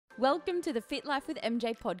Welcome to the Fit Life with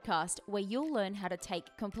MJ podcast, where you'll learn how to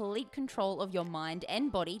take complete control of your mind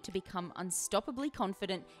and body to become unstoppably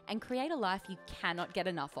confident and create a life you cannot get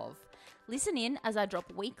enough of. Listen in as I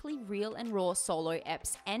drop weekly real and raw solo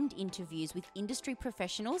eps and interviews with industry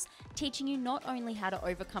professionals, teaching you not only how to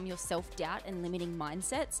overcome your self-doubt and limiting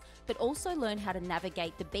mindsets, but also learn how to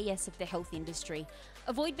navigate the BS of the health industry,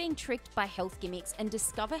 avoid being tricked by health gimmicks, and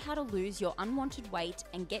discover how to lose your unwanted weight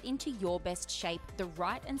and get into your best shape the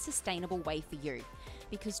right and sustainable way for you.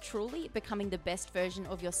 Because truly becoming the best version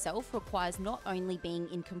of yourself requires not only being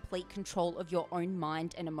in complete control of your own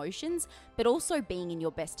mind and emotions, but also being in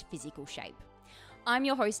your best physical shape. I'm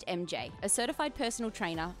your host, MJ, a certified personal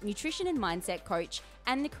trainer, nutrition and mindset coach,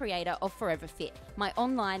 and the creator of Forever Fit, my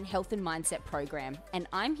online health and mindset program, and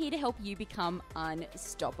I'm here to help you become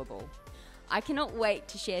unstoppable. I cannot wait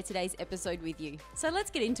to share today's episode with you. So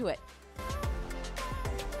let's get into it.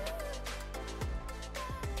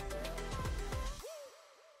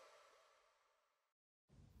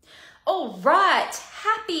 All right,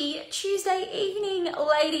 happy Tuesday evening,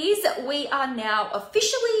 ladies. We are now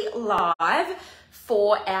officially live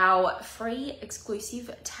for our free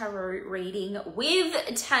exclusive tarot reading with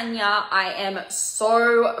Tania. I am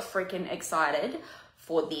so freaking excited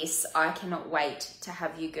for this. I cannot wait to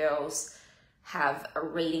have you girls have a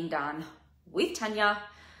reading done with Tania,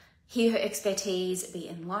 hear her expertise, be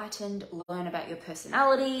enlightened, learn about your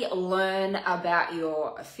personality, learn about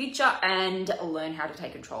your future, and learn how to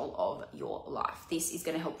take control of your life. This is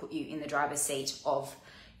going to help put you in the driver's seat of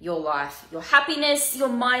your life, your happiness, your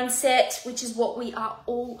mindset, which is what we are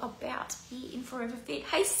all about here in Forever Fit.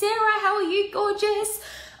 Hey Sarah, how are you, gorgeous?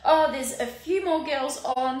 Oh, there's a few more girls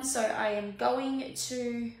on, so I am going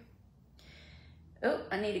to... Oh,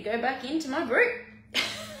 I need to go back into my group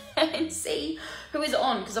and see who is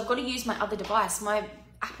on, because I've got to use my other device. My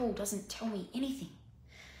Apple doesn't tell me anything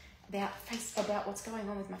about what's going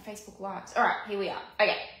on with my Facebook Lives. All right, here we are.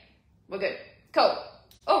 Okay, we're good. Cool.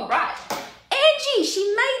 All right. Angie,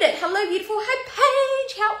 she made it. Hello, beautiful. Hey,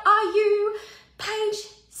 Paige, how are you? Paige,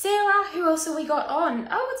 Sarah, who else have we got on?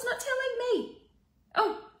 Oh, it's not telling me.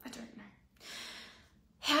 Oh, I don't know.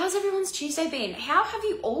 How's everyone's Tuesday been? How have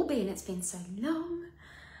you all been? It's been so long.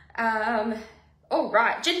 All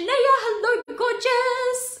right, Janaea, hello,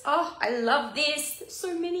 gorgeous. Oh, I love this. There's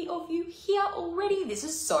so many of you here already. This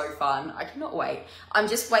is so fun. I cannot wait. I'm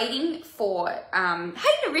just waiting for, hey,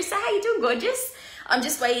 Narissa, how you doing, gorgeous? I'm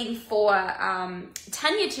just waiting for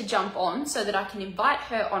Tania to jump on so that I can invite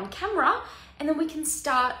her on camera and then we can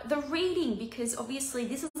start the reading, because obviously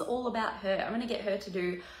this is all about her. I'm going to get her to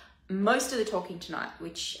do most of the talking tonight,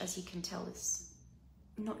 which, as you can tell, is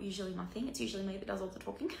not usually my thing. It's usually me that does all the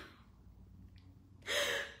talking.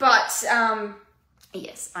 But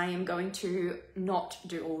yes, I am going to not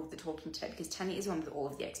do all of the talking today because Tania is one with all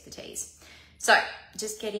of the expertise. So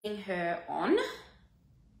just getting her on,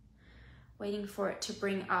 waiting for it to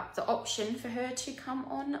bring up the option for her to come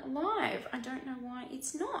on live. I don't know why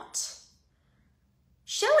it's not.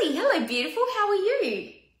 Shelley, hello, beautiful. How are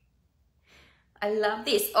you? I love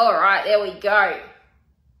this. All right, there we go.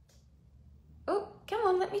 Oh, come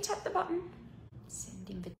on, let me tap the button. Send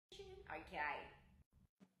invitation. Okay.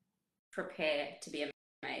 Prepare to be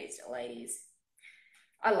amazed, ladies.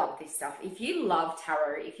 I love this stuff. If you love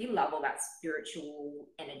tarot, if you love all that spiritual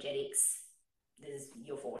energetics, this is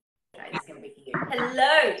your forte. It's going to be for you.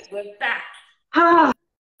 Hello, we're back.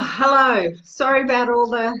 Hello. Sorry about all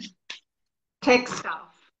the tech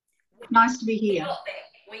stuff. Nice to be here.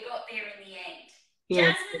 We got there in the end.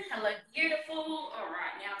 Yeah. Jasmine, hello, beautiful. All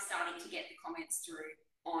right, now I'm starting to get the comments through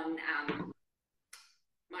on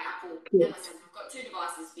my Apple. Yes. I've got two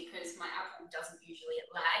devices because my Apple doesn't usually, it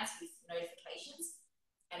lags with notifications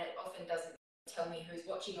and it often doesn't tell me who's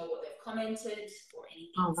watching or what they've commented or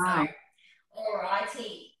anything. Oh, wow. So,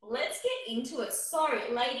 alrighty, let's get into it. So,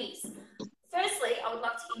 ladies, firstly, I would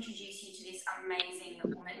love to introduce you to this amazing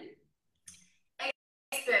woman,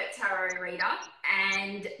 expert tarot reader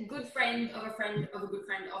and good friend of a friend of a good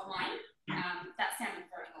friend of mine. That sounded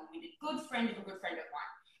very long-winded. Good friend of a good friend of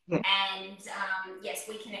mine. Yeah. And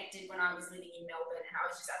yes, we connected when I was living in Melbourne, and I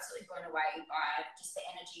was just absolutely blown away by just the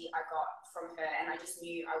energy I got from her. And I just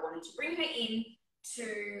knew I wanted to bring her in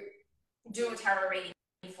to do a tarot reading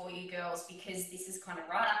for you girls, because this is kind of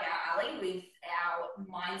right up our alley with our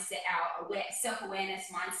mindset, our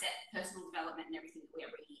self-awareness, mindset, personal development, and everything that we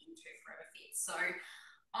are really into Forever Fit. So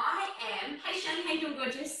I am, hey Shane, how you doing,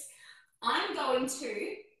 gorgeous? I'm going to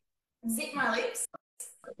zip my lips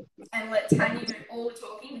and let Tania do all the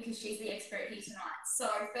talking because she's the expert here tonight. So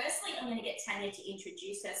firstly, I'm going to get Tania to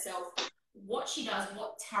introduce herself, what she does,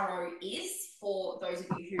 what tarot is, for those of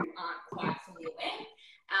you who aren't quite fully aware.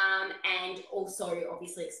 also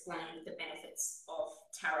obviously explain the benefits of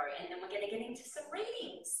tarot, and then we're going to get into some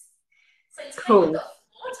readings. So take Cool. the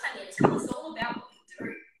floor, Tania. Tell us all about what you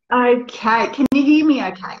do. Okay. Can you hear me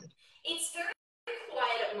okay? It's very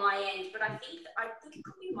quiet at my end, but I think it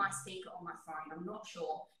could be my speaker on my phone. I'm not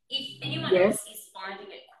sure. If anyone else is finding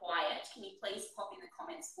it quiet, can you please pop in the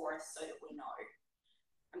comments for us so that we know?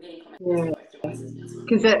 I'm getting comments on both devices now.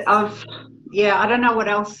 Because I don't know what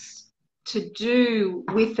else to do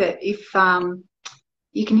with it. If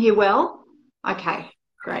you can hear well? Okay,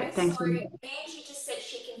 great. Okay, Thanks. so Angie just said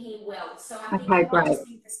she can hear well. So I think Okay, I might great. just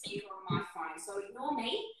need the speaker on my phone. So ignore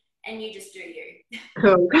me and you just do you.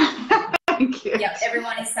 Cool. Thank you. Yep,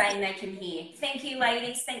 everyone is saying they can hear. Thank you,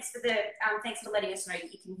 ladies. Thanks for letting us know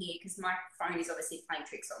that you can hear, because my phone is obviously playing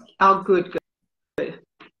tricks on me. Oh, good.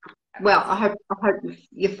 Well, I hope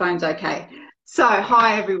your phone's okay. So,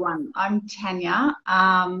 hi everyone. I'm Tania,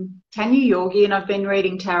 Tania Yorgey, and I've been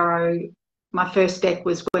reading tarot. My first deck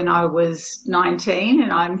was when I was 19,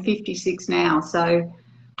 and I'm 56 now, so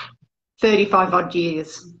 35 odd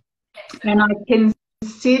years. And I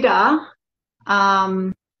consider.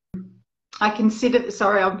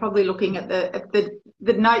 Sorry, I'm probably looking at the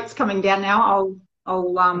notes coming down now.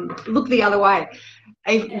 I'll look the other way.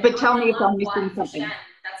 But tell me if I'm missing something.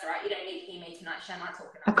 That's all right. You don't need to hear me tonight. Shan, I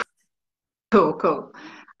talk enough. Cool.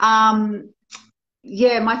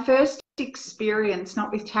 Yeah, my first experience,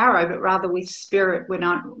 not with tarot, but rather with spirit, when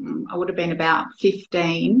I would have been about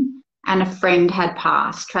 15, and a friend had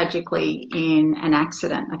passed tragically in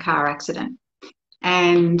a car accident.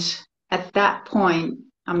 And at that point,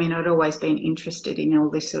 I mean, I'd always been interested in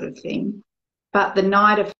all this sort of thing. But the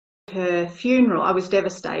night of her funeral, I was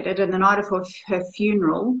devastated. And the night of her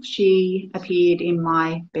funeral, she appeared in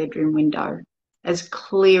my bedroom window, as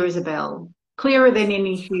clear as a bell, clearer than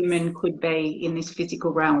any human could be in this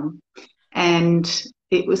physical realm. And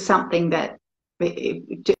it was something that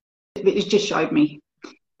it just showed me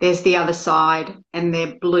there's the other side, and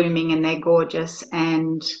they're blooming and they're gorgeous.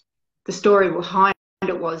 And the story behind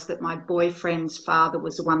it was that my boyfriend's father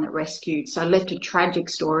was the one that rescued. So I left a tragic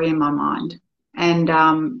story in my mind. And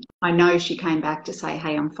I know she came back to say,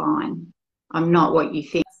 hey, I'm fine. I'm not what you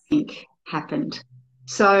think happened.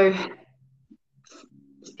 So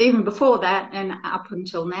even before that and up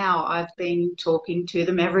until now, I've been talking to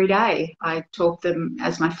them every day. I talk them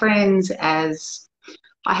as my friends, as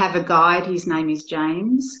I have a guide. His name is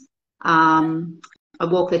James. I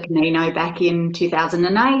walked the Camino back in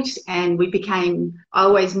 2008, and I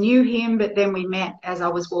always knew him, but then we met as I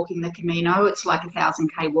was walking the Camino. It's like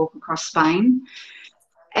 1,000K walk across Spain.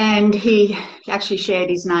 And he actually shared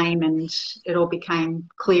his name, and it all became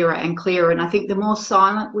clearer and clearer. And I think the more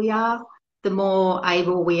silent we are, the more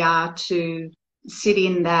able we are to sit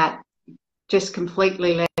in that, just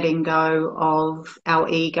completely letting go of our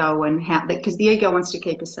ego, and because the ego wants to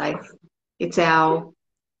keep us safe. It's our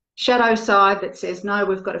shadow side that says, no,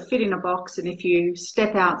 we've got to fit in a box, and if you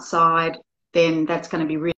step outside, then that's going to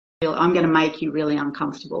be I'm going to make you really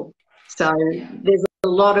uncomfortable. So there's a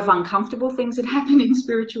lot of uncomfortable things that happen in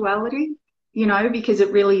spirituality, because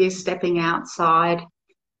it really is stepping outside,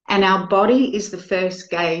 and our body is the first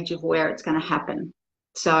gauge of where it's going to happen.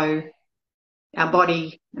 So our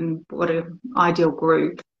body, and what an ideal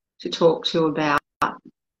group to talk to about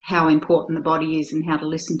how important the body is and how to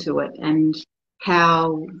listen to it, and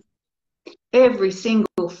how every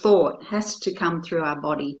single thought has to come through our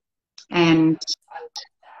body. And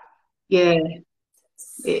yeah,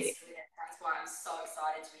 that's why I'm so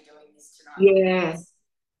excited to be doing this tonight.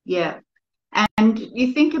 Yeah. And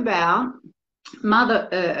you think about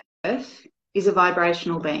Mother Earth is a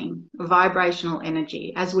vibrational being, a vibrational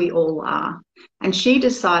energy, as we all are. And she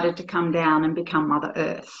decided to come down and become Mother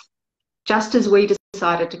Earth, just as we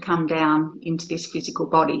decided to come down into this physical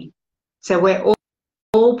body. So we're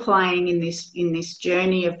all playing in this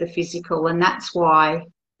journey of the physical. And that's why,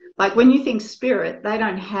 like, when you think spirit, they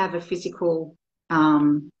don't have a physical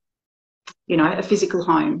a physical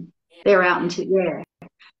home. They're out into the air.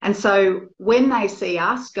 And so when they see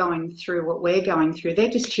us going through what we're going through, they're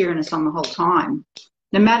just cheering us on the whole time.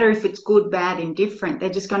 No matter if it's good, bad, indifferent, they're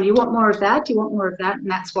just going, do you want more of that? Do you want more of that? And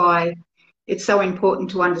that's why it's so important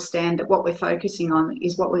to understand that what we're focusing on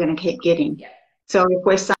is what we're going to keep getting. Yeah. So if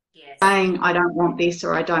we're saying, I don't want this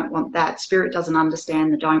or I don't want that, spirit doesn't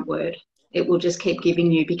understand the don't word. It will just keep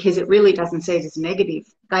giving you, because it really doesn't see it as negative.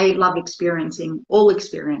 They love experiencing all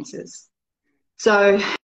experiences. So,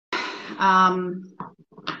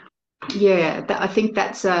 I think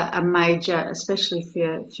that's a major, especially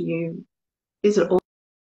for you. Is it all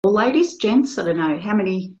ladies, gents? I don't know. How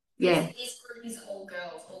many? Yeah. This group is all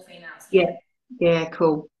girls, all females. Yeah,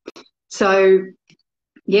 cool. So,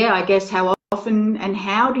 I guess how often, and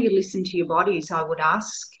how do you listen to your bodies, I would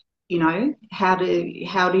ask, you know, how do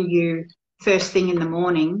you first thing in the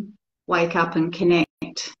morning wake up and connect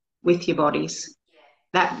with your bodies?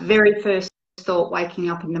 That very first thought, waking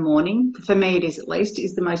up in the morning, for me it is at least,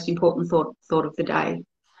 is the most important thought of the day. 100%.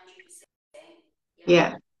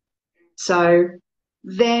 Yeah. So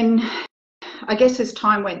then I guess as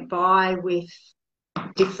time went by with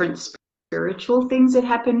different spiritual things that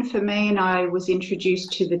happened for me, and I was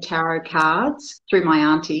introduced to the tarot cards through my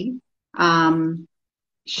auntie.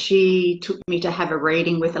 She took me to have a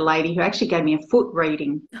reading with a lady who actually gave me a foot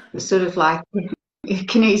reading, sort of like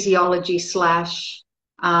kinesiology slash,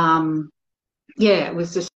 yeah, it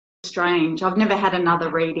was just strange. I've never had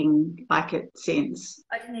another reading like it since.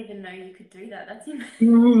 I didn't even know you could do that. That's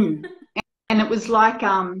Mm. And it was like,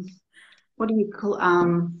 what do you call,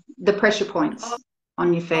 the pressure points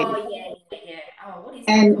on your feet. Oh, yeah. Oh, what is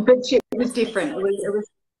that And called? but it was different. It was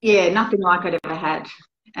yeah, nothing like I'd ever had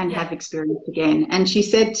and have experienced again. And she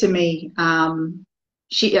said to me,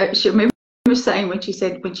 she remember saying when she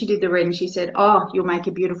did the reading, she said, "Oh, you'll make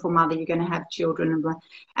a beautiful mother. You're going to have children."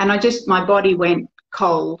 And I just, my body went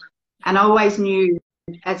cold. And I always knew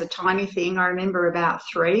as a tiny thing, I remember about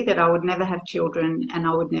 3, that I would never have children and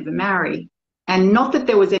I would never marry. And not that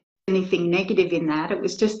there was anything negative in that. It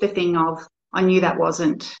was just the thing of, I knew that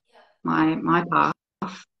wasn't my path.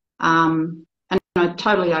 And I'm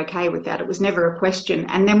totally okay with that. It was never a question.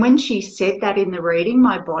 And then when she said that in the reading,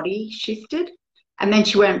 my body shifted. And then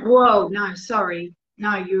she went, whoa, no, sorry.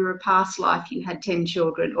 No, you were a past life. You had 10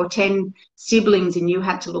 children or 10 siblings and you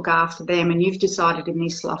had to look after them. And you've decided in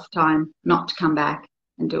this lifetime not to come back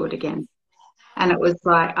and do it again. And it was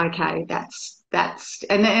like, okay, that's,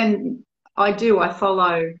 and then I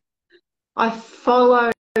follow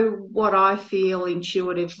what I feel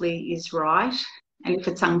intuitively is right. And if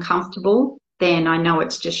it's uncomfortable, then I know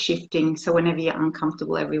it's just shifting. So whenever you're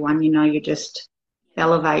uncomfortable, everyone, you know, you're just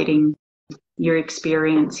elevating your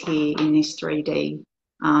experience here in this 3D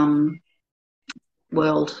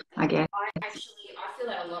world, I guess. I feel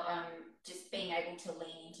that a lot. Just being able to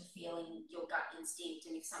lean into feeling your gut instinct,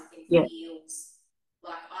 and if something feels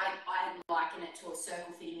like, I liken it to a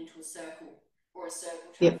circle fitting into a circle, or a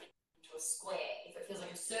circle trying to fit into a square. If it feels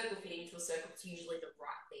like a circle fitting into a circle, it's usually the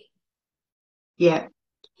right thing. Yeah.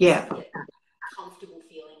 Yeah. A comfortable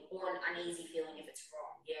feeling or an uneasy feeling if it's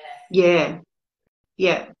wrong.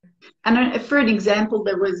 Yeah. And for an example,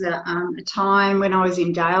 there was a time when I was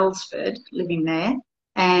in Daylesford, living there,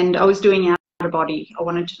 and I was doing out of body. I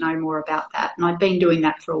wanted to know more about that, and I'd been doing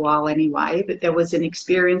that for a while anyway. But there was an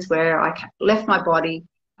experience where I left my body.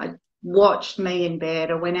 I watched me in bed.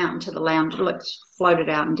 I went out into the lounge, floated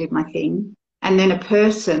out and did my thing, and then a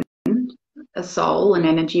person, a soul, an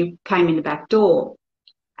energy came in the back door,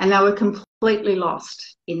 and they were completely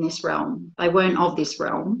lost in this realm. They weren't of this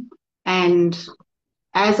realm, and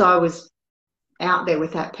as I was out there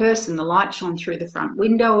with that person, the light shone through the front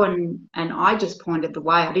window, and I just pointed the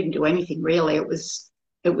way. I didn't do anything really. It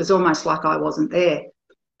was almost like I wasn't there.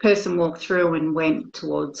 Person walked through and went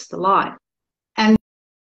towards the light. And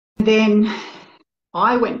then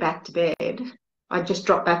I went back to bed. I just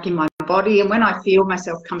dropped back in my body, and when I feel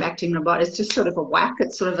myself come back to my body, it's just sort of a whack.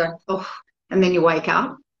 It's sort of a, oh, and then you wake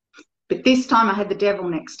up. But this time I had the devil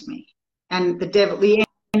next to me, and the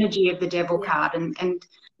energy of the devil card, and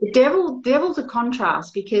the devil's a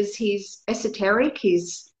contrast because he's esoteric.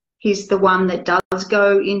 He's the one that does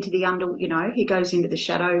go into the he goes into the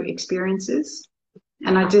shadow experiences.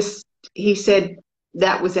 And he said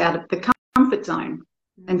that was out of the comfort zone,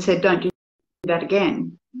 and said, don't do that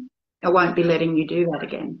again. I won't be letting you do that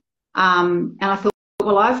again. And I thought,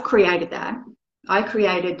 well, I've created that. I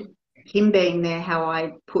created him being there, how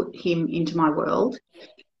I put him into my world.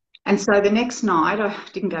 And so the next night, I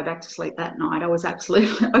didn't go back to sleep that night. I was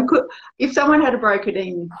absolutely, if someone had broken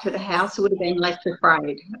into the house, I would have been left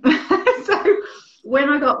afraid. So when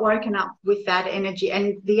I got woken up with that energy,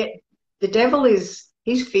 and the devil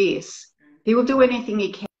he's fierce. He will do anything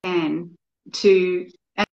he can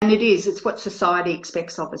and it's what society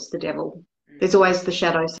expects of us, the devil. There's always the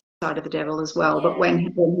shadow side of the devil as well. But when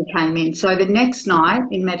he came in, so the next night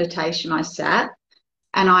in meditation, I sat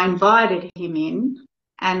and I invited him in.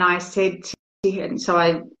 And I said to him, so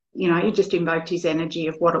he just invoked his energy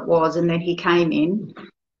of what it was. And then he came in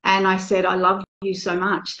and I said, I love you so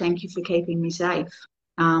much. Thank you for keeping me safe.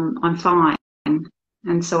 I'm fine.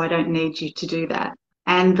 And so I don't need you to do that.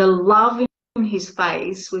 And the love in his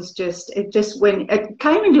face was it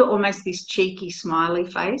came into almost this cheeky, smiley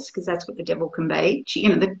face, because that's what the devil can be.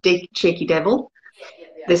 The deep, cheeky devil,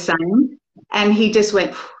 the same. And he just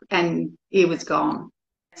went, and he was gone.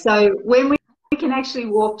 So when we can actually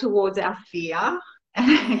walk towards our fear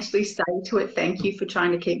and actually say to it, thank you for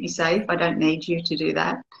trying to keep me safe. I don't need you to do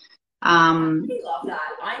that. I really love that.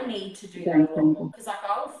 I need to do that a lot more, because like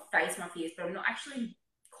I'll face my fears, but I'm not actually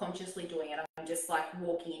consciously doing it. I'm just like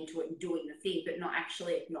walking into it and doing the thing, but not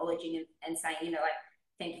actually acknowledging and saying, you know, like,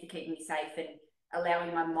 thank you for keeping me safe, and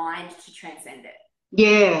allowing my mind to transcend it.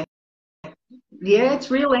 Yeah. Yeah, it's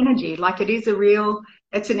real energy. Like it's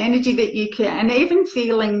an energy that you can, and even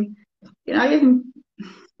feeling, you know, even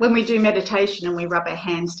when we do meditation and we rub our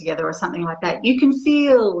hands together or something like that, you can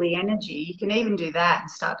feel the energy. You can even do that and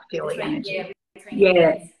start to feel the energy. Between your Yeah,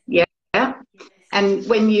 hands. yeah. Yes. And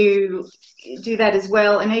when you do that as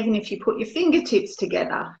well, and even if you put your fingertips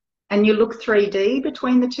together and you look 3D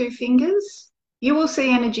between the two fingers, you will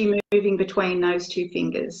see energy moving between those two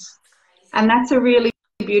fingers. And that's a really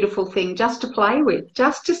beautiful thing just to play with,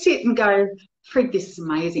 just to sit and go, frig, this is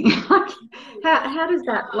amazing. Like, how does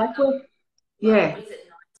that, like, yeah. What is it,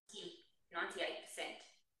 98%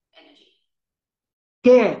 energy?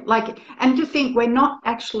 Yeah, like, and to think we're not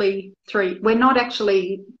actually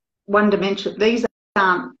one dimensional. These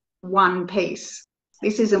aren't one piece.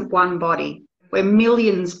 This isn't one body. We're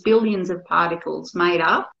millions, billions of particles made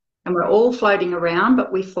up, and we're all floating around,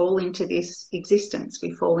 but we fall into this existence.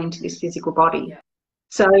 We fall into this physical body. Yeah.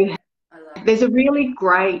 So there's a really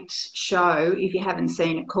great show, if you haven't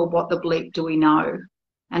seen it, called What the Bleep Do We Know?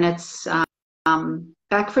 And it's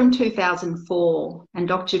back from 2004, and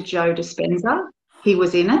Dr. Joe Dispenza, he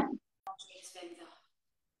was in it.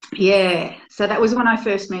 Yeah, so that was when I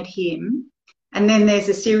first met him. And then there's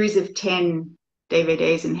a series of 10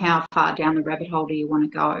 DVDs, and how far down the rabbit hole do you want to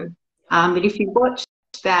go? But if you watch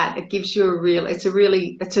that, it gives you it's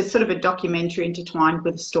a sort of a documentary intertwined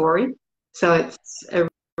with a story. So it's a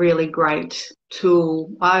really great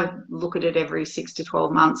tool. I look at it every 6 to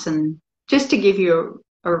 12 months, and just to give you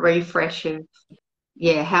a refresh of,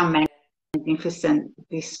 yeah, how magnificent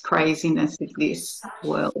this craziness of this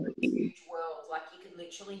world is. Huge world. Like, you could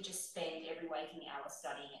literally just spend every waking hour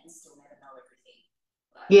studying it and still never know everything.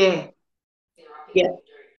 Like, yeah. There are people Yeah. who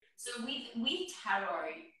do. So with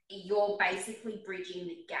tarot, you're basically bridging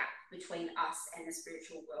the gap between us and the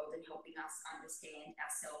spiritual world, and helping us understand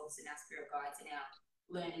ourselves and our spirit guides, and our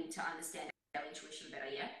learning to understand our intuition better.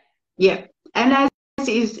 Yeah. Yeah. And as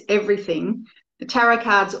is everything, the tarot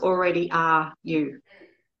cards already are you.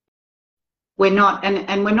 We're not,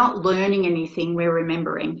 and we're not learning anything, we're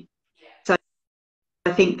remembering. So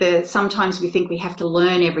I think that sometimes we think we have to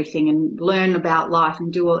learn everything and learn about life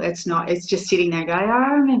and do all. It's not. It's just sitting there going, oh,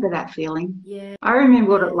 I remember that feeling. Yeah. I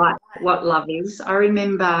remember what love is. I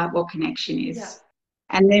remember what connection is. Yeah.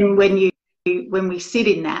 And then when we sit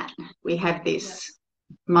in that, we have this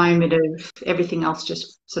moment of everything else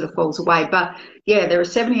just sort of falls away. But yeah, there are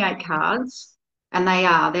 78 cards, and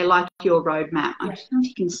they're like your roadmap. I don't know if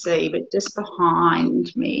you can see, but just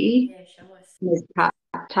behind me, show us. There's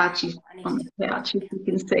Tachi's on the couch, if you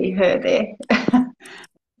can see her there.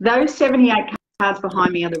 Those 78 cards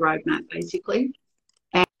behind me are the roadmap, basically.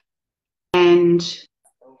 And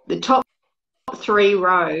the top 3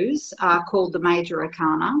 rows are called the major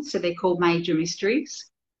arcana, so they're called major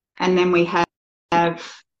mysteries. And then we have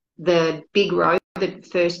the big row. The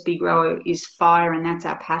first big row is fire, and that's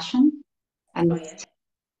our passion. And the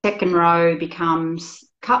second row becomes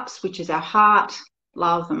cups, which is our heart,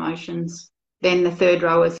 love, emotions. Then the third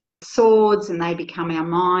row is swords, and they become our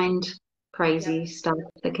mind, crazy stuff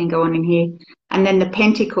that can go on in here. And then the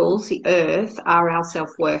pentacles, the earth, are our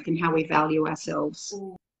self-worth and how we value ourselves.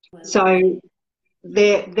 Ooh, so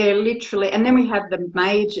they're literally, and then we have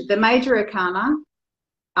the major arcana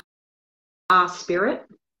are spirit,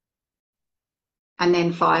 and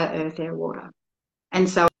then fire, earth, air, water. And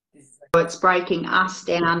so it's breaking us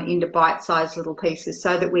down into bite-sized little pieces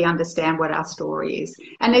so that we understand what our story is.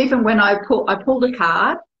 And even when I pulled a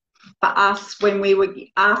card for us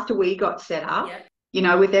after we got set up, you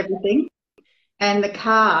know, with everything. And the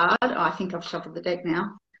card, I think I've shuffled the deck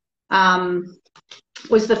now,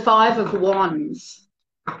 was the 5 of Wands,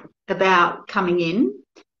 about coming in.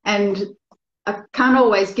 And I can't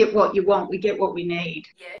always get what you want. We get what we need.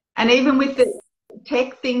 Yeah. And even with the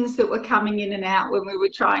tech things that were coming in and out when we were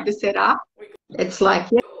trying to set up, it's like,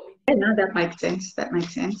 yeah, no, that makes sense. That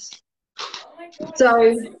makes sense. Oh my gosh. So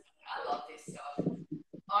I love this stuff.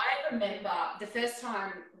 I remember the first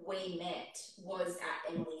time we met was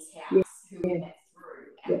at Emily's house, who we met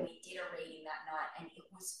through, and we did a reading that night, and it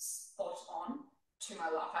was spot on to my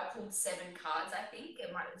life. I pulled 7 cards, I think.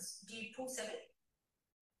 Do you pull 7?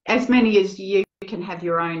 As many as you can have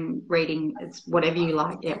your own reading. It's whatever you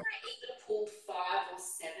like. Yeah. I either pulled 5 or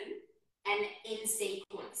 7, and in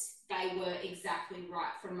sequence, they were exactly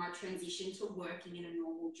right. From my transition to working in a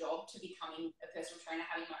normal job to becoming a personal trainer,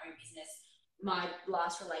 having my own business, my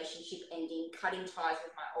last relationship ending, cutting ties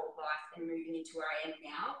with my old life and moving into where I am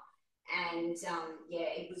now. And yeah,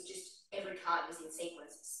 it was just every card was in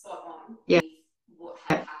sequence, spot on with what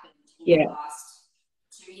had happened in the last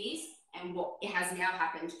 2 years and what it has now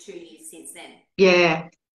happened 2 years since then. Yeah.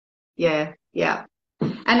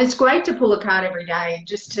 And it's great to pull a card every day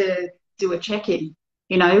just to do a check-in,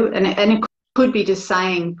 you know, and it could be just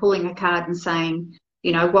saying, pulling a card and saying,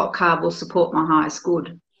 you know, what card will support my highest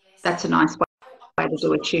good. Yes. That's a nice way to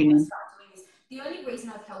do a tune-in. The only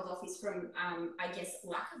reason I've held off is from, I guess,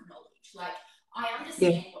 lack of knowledge. Like, I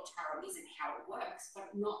understand what tarot is and how it works, but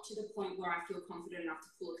not to the point where I feel confident enough to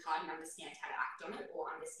pull a card and understand how to act on it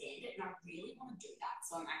or understand it. And I really want to do that.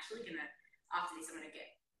 So I'm actually going to, after this, I'm going to get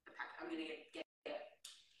it.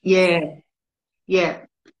 Yeah.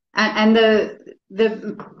 And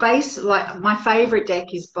the base, like, my favorite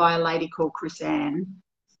deck is by a lady called Chris Ann.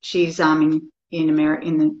 She's in America,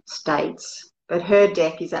 in the States, but her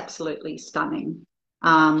deck is absolutely stunning.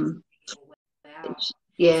 Wow.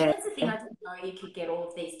 Yeah. So that's the thing. I didn't know you could get all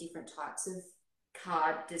of these different types of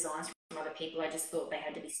card designs from other people. I just thought they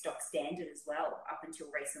had to be stock standard as well up until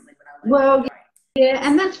recently when I learned. Well, yeah,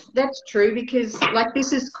 and that's true, because like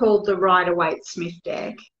this is called the Rider-Waite-Smith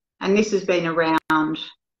deck, and this has been around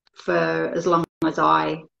for as long as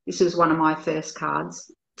this was one of my first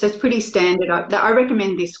cards. So it's pretty standard. I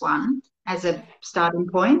recommend this one as a starting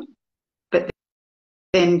point, but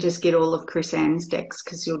then just get all of Chris Ann's decks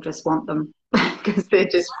because you'll just want them because they're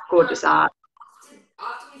just gorgeous art.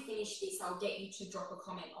 After we finish this, I'll get you to drop a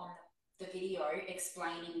comment on the video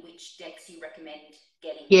explaining which decks you recommend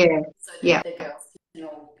getting. Yeah. So that the girls can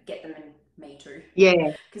all get them, and me too.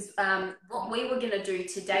 Yeah. Because what we were going to do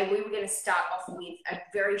today, we were going to start off with a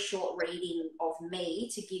very short reading of me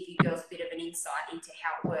to give you girls a bit of an insight into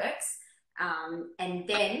how it works. And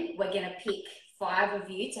then we're going to pick 5 of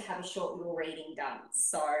you to have a short little reading done.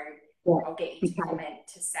 So I'll get you to comment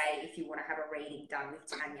to say if you want to have a reading done with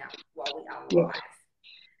Tania while we are live.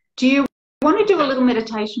 Do you want to do a little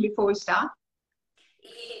meditation before we start? If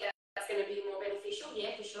you think that's going to be more beneficial,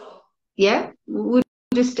 yeah, for sure. Yeah,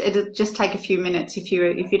 it'll just take a few minutes. If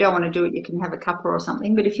you don't want to do it, you can have a cuppa or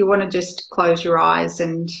something. But if you want to just close your eyes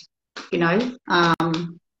and, you know,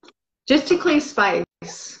 just to clear space,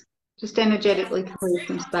 just energetically clear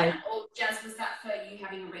some space. Or Jazz, was that for you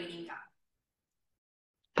having a reading done?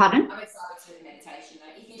 Pardon? I'm excited to do the meditation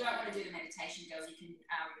though. If you don't want to do the meditation, girls, you can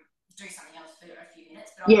do something else for a few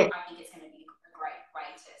minutes. But I think it's going to be a great way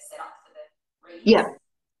to set up for the readings.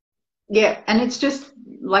 Yeah, and it's just,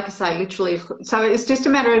 like I say, literally, so it's just a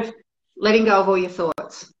matter of letting go of all your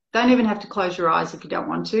thoughts. Don't even have to close your eyes if you don't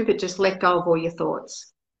want to, but just let go of all your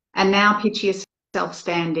thoughts. And now picture yourself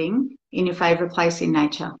standing in your favourite place in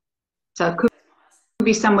nature. So it could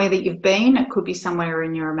be somewhere that you've been, it could be somewhere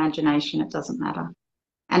in your imagination, it doesn't matter.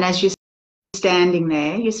 And as you're standing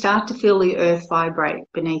there, you start to feel the earth vibrate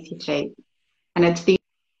beneath your feet. And it's the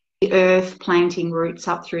earth planting roots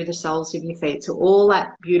up through the soles of your feet. So all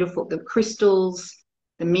that beautiful, the crystals,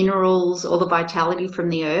 the minerals, all the vitality from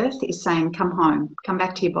the earth is saying, come home, come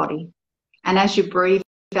back to your body. And as you breathe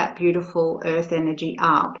that beautiful earth energy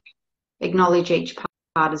up, acknowledge each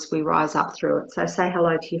part as we rise up through it. So say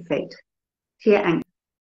hello to your feet, to your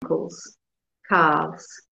ankles, calves,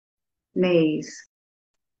 knees,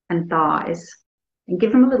 and thighs. And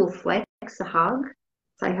give them a little flex, a hug.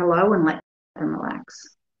 Say hello and let them relax.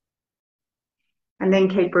 And then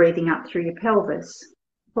keep breathing up through your pelvis,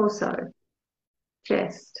 torso,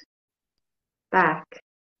 chest, back,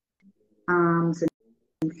 arms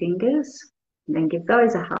and fingers. And then give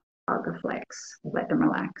those a hug, a flex, let them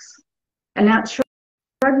relax. And now shrug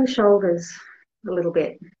your shoulders a little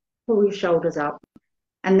bit. Pull your shoulders up.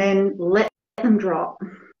 And then let them drop.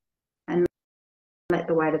 And let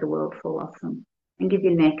the weight of the world fall off them. And give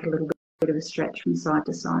your neck a little bit of a stretch from side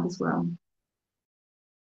to side as well.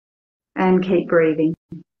 And keep breathing.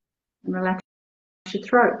 And relax your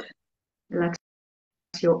throat. Relax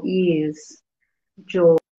your ears,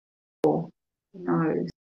 jaw, nose.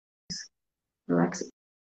 Relax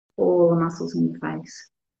all the muscles in your face.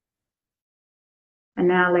 And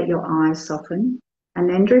now let your eyes soften. And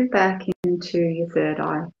then drift back into your third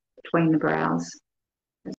eye, between the brows.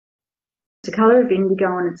 It's the colour of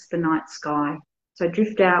indigo and it's the night sky. So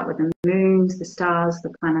drift out where the moons, the stars,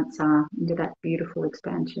 the planets are, into that beautiful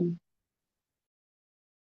expansion.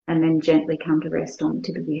 And then gently come to rest on the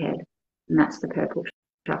tip of your head. And that's the purple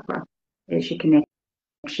chakra. There's your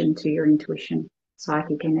connection to your intuition,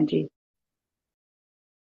 psychic energy.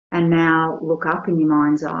 And now look up in your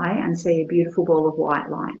mind's eye and see a beautiful ball of white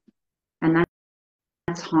light. And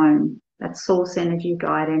that's home. That's source energy,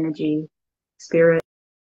 guide energy, spirit,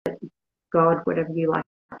 God, whatever you like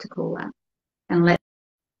to call that. And let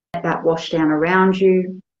that wash down around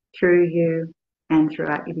you, through you, and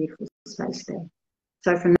throughout your beautiful space there.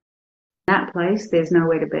 So from that place, there's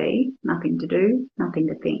nowhere to be, nothing to do, nothing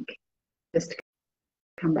to think. Just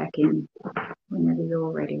come back in whenever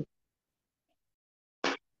you're ready.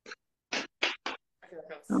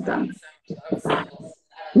 Well done.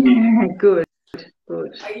 Yeah, good,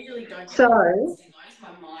 good. I usually don't get so,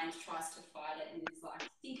 my mind tries to fight it and is like,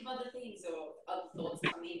 think of other things or other thoughts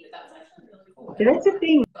come in, but that was actually really cool. That's the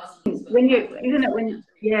thing. When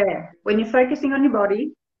you're focusing on your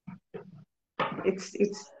body, it's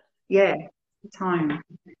home.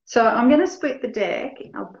 So I'm going to split the deck.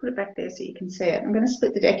 I'll put it back there so you can see it. I'm going to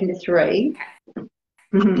split the deck into 3.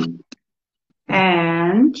 Mm-hmm.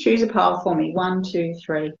 And choose a pile for me. 1, 2,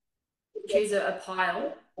 3. Choose a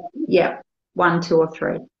pile. Yeah. 1, 2, or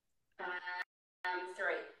 3.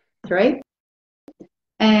 3. 3.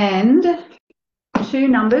 And 2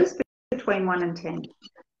 numbers between 1 and 10.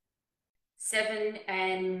 7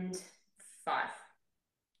 and 5.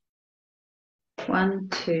 1,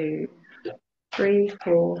 2, 3,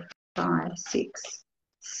 4, 5, 6,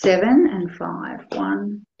 7 and 5.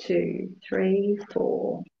 1, 2, 3,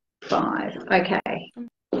 4, 5. Okay.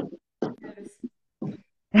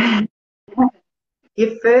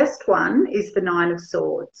 Your first one is the 9 of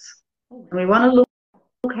Swords. And we want to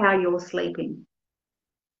look how you're sleeping.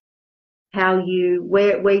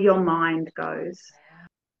 Where your mind goes.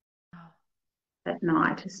 At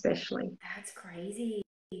night, especially. That's crazy.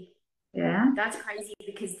 Yeah. That's crazy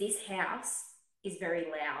because this house is very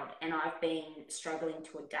loud and I've been struggling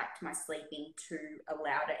to adapt my sleeping to a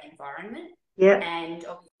louder environment. Yeah. And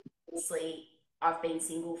obviously I've been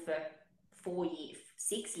single for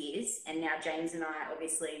 6 years, and now James and I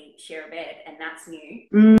obviously share a bed, and that's new.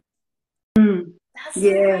 That's so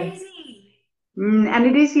crazy. And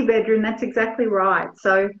it is your bedroom. That's exactly right.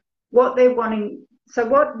 So what they're wanting, so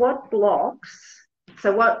what blocks,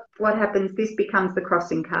 so what happens, this becomes the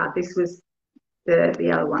crossing card. This was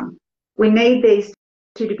the other one. We need these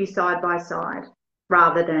two to be side by side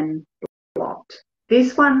rather than blocked.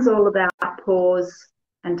 This one's all about pause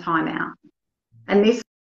and time out. And this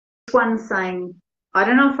one's saying, I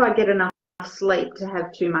don't know if I get enough sleep to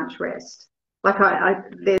have too much rest. Like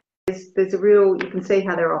there's a real, you can see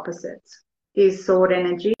how they're opposites. Here's sword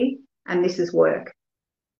energy and this is work.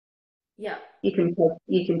 Yeah. You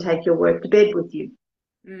can take your work to bed with you.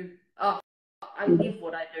 Oh, I live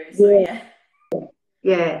what I do, so yeah.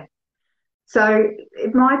 Yeah. So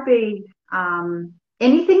it might be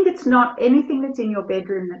anything that's in your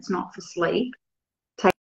bedroom that's not for sleep,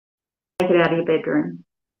 take it out of your bedroom.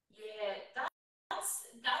 Yeah,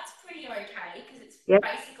 that's pretty okay because it's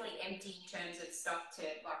basically empty in terms of stuff to,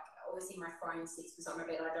 like, obviously my phone sits beside my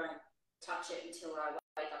bed. I don't touch it until I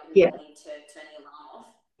wake up in the morning to turn the alarm off.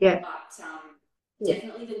 Yeah. But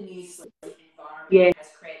definitely the new sleep environment has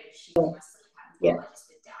created a shift in my sleep pattern while I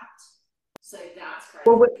just adapt. So that's crazy.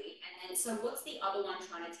 Well, and then, so what's the other one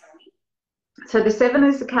trying to tell me? So the 7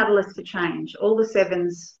 is the catalyst for change. All the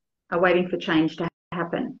 7s are waiting for change to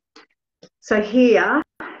happen. So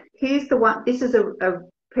here's the one. This is a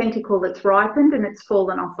pentacle that's ripened and it's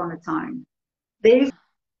fallen off on its own. These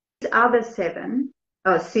other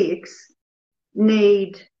 6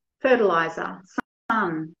 need fertilizer,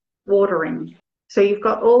 sun, watering. So you've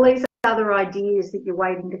got all these other ideas that you're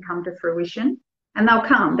waiting to come to fruition, and they'll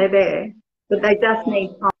come. They're there, but they just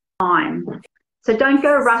need time. So don't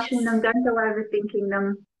go rushing them. Don't go overthinking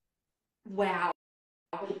them. Wow.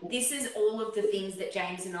 This is all of the things that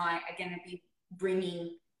James and I are going to be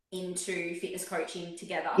bringing into fitness coaching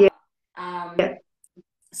together.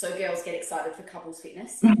 So girls, get excited for couples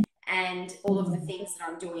fitness and all of the things that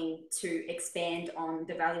I'm doing to expand on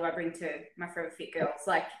the value I bring to my Forever Fit girls.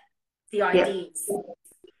 Like the ideas.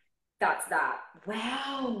 That's that.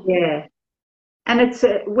 Wow. Yeah. And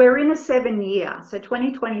we're in a 7 year. So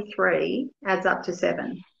 2023 adds up to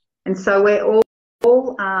 7. And so we're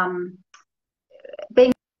all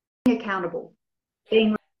being accountable,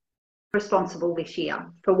 being responsible this year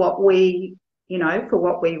for what we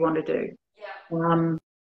want to do. Yeah. I love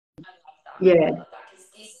that. I love that because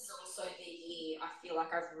this is also the year I feel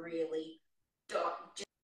like I've really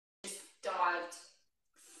just dived,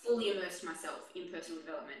 fully immersed myself in personal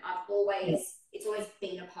development. It's always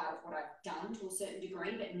been a part of what I've done to a certain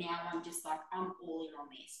degree, but now I'm just like, I'm all in on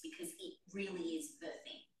this because it really is the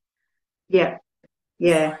thing. Yeah.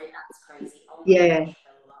 Yeah. So that's crazy.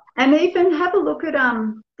 And even have a look at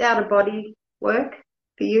outer body work.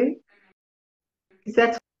 for you? Because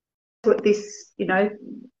that's what this, you know,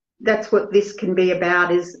 that's what this can be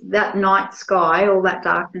about, is that night sky, all that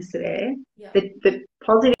darkness there. Yeah. The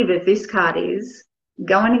positive of this card is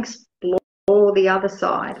go and explore the other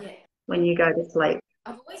side when you go to sleep.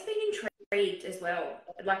 I've always been intrigued as well.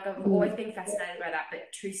 Like, I've always been fascinated by that,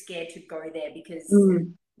 but too scared to go there because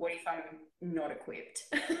what if I'm not equipped?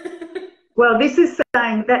 Well, this is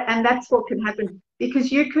saying that, and that's what can happen,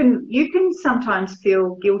 because you can sometimes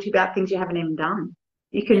feel guilty about things you haven't even done.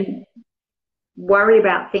 You can worry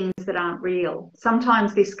about things that aren't real.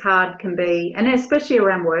 Sometimes this card can be, and especially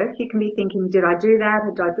around work, you can be thinking, did I do that?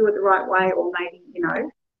 Did I do it the right way? Or maybe, you know,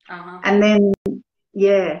 and then,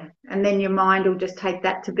 and then your mind will just take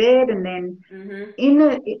that to bed, and then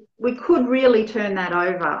we could really turn that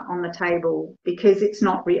over on the table, because it's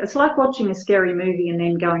not real. It's like watching a scary movie and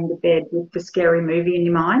then going to bed with the scary movie in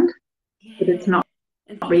your mind, but it's not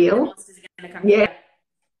real. The monsters are going to come.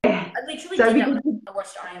 I literally did that when I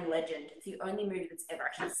watched I Am Legend. It's the only movie that's ever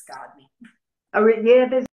actually scarred me. Oh, yeah,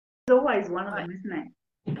 there's always one of them, isn't there?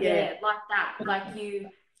 Yeah, like that. Like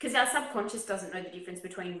because our subconscious doesn't know the difference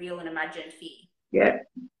between real and imagined fear. Yeah,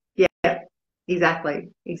 exactly.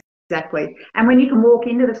 And when you can walk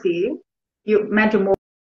into the fear, you imagine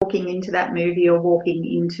walking into that movie or walking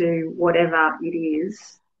into whatever it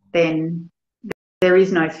is, then there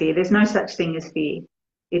is no fear. There's no such thing as fear.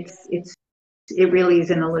 It really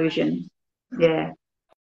is an illusion. Yeah.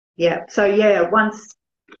 So once,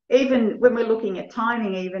 even when we're looking at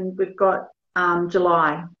timing, even we've got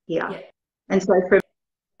July here, and so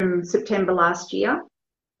from September last year,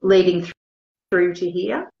 leading through to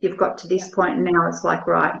here, you've got to this point, and now it's like,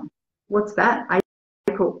 right, what's that?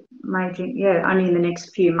 April, May, June, only in the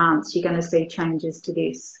next few months you're going to see changes to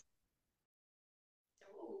this.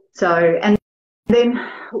 So, and then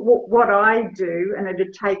what I do, and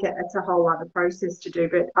it'd take it's a whole other process to do,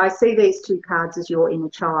 but I see these two cards as your inner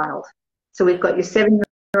child. So we've got your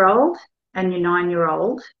 7-year-old and your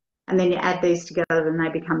 9-year-old, and then you add these together and they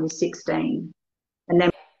become your 16. And then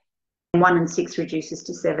 1 and 6 reduces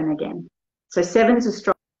to 7 again. So 7's a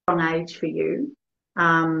strong age for you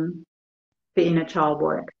for inner child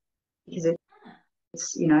work, because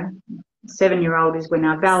it's 7-year-old is when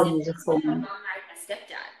our values are forming. My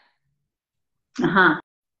stepdad.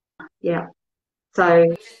 Yeah.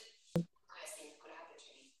 So.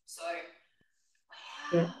 So,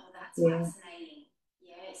 wow, that's fascinating.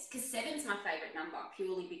 Yes, because 7's my favourite number,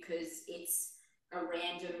 purely because it's a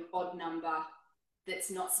random odd number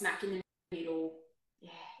that's not smack in the middle.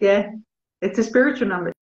 Yeah, it's a spiritual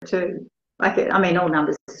number too. Like, I mean, all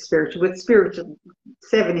numbers are spiritual. With spiritual,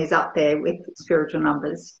 7 is up there with spiritual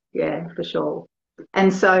numbers. Yeah, for sure.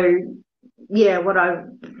 And so, what I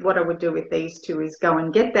would do with these two is go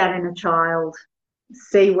and get that inner child,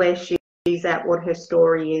 see where she's at, what her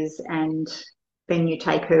story is, and then you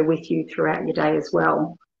take her with you throughout your day as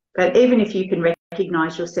well. But even if you can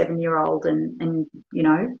recognize your 7-year-old and gosh,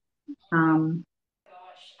 I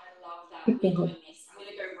love that. We're doing this. I'm going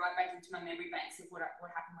to go right back into my memory banks of what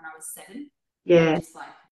happened when I was 7. Yeah. Just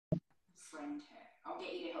like, friend her. I'll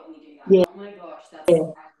get you to help me do that. Yeah. Oh my gosh, that's I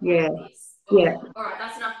love this. Yeah. All right,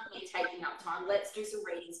 that's enough of me taking up time. Let's do some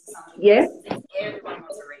readings for something Yeah. else. Everyone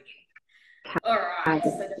wants a reading. All right, so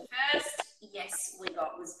the first yes we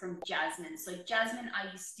got was from Jasmine. So Jasmine, are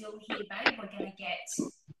you still here, babe? We're gonna get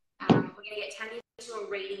Tania to do a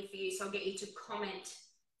reading for you. So I'll get you to comment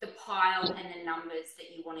the pile and the numbers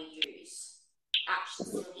that you want to use. She's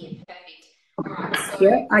still here. Perfect. All right. So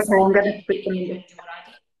okay, I'm going to put them in. Do what I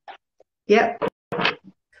did. Yep.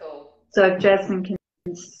 Cool. So Jasmine can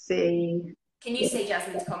see. Can you see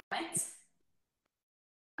Jasmine's comments?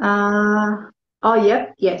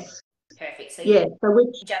 Yep. Yes. Perfect. So so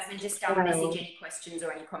Jasmine, just message any questions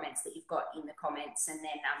or any comments that you've got in the comments, and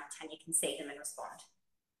then Tania can see them and respond.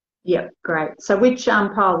 Yep, great. So which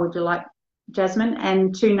pile would you like, Jasmine?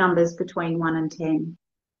 And 2 numbers between 1 and 10.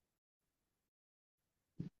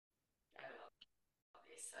 I love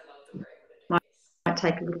this. I love the way Might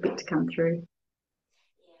take a little bit to come through.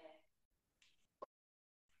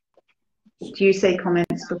 Do you see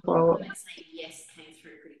comments before? Comments saying yes came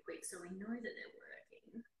through pretty quick, so we know that they're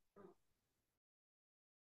working.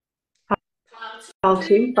 Pile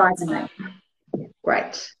 2, 5 and 8.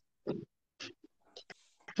 Great.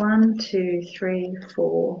 1, 2, 3,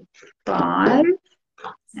 4, 5,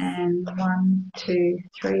 and 1, 2,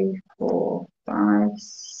 3, 4, 5,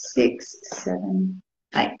 6, 7,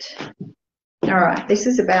 8. All right, this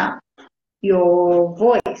is about your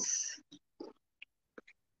voice,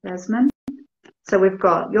 Jasmine. So we've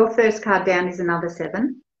got your first card down is another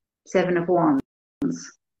 7 of Wands,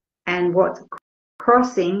 and what's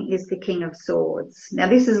crossing is the King of Swords. Now,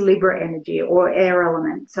 this is Libra energy or air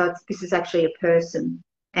element. So this is actually a person.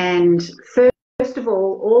 And first of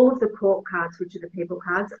all of the court cards, which are the people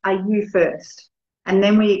cards, are you first. And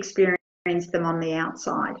then we experience them on the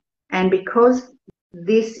outside. And because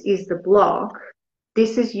this is the block,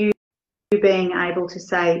 this is you being able to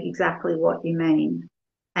say exactly what you mean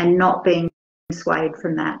and not being swayed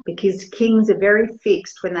from that, because kings are very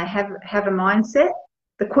fixed when they have a mindset.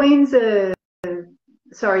 The queens are,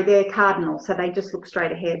 sorry, they're cardinal, so they just look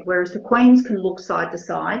straight ahead, whereas the queens can look side to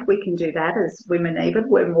side. We can do that as women, even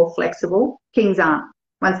we're more flexible. Kings aren't.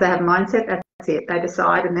 Once they have a mindset, that's it. They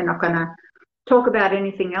decide and they're not going to talk about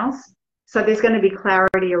anything else. So there's going to be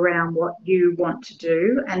clarity around what you want to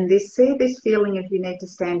do, and this feeling of you need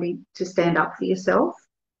to stand up for yourself.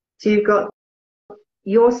 So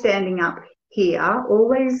you're standing up here.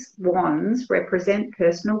 Always wands represent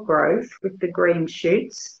personal growth with the green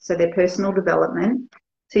shoots, so they're personal development.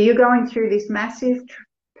 So you're going through this massive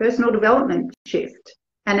personal development shift,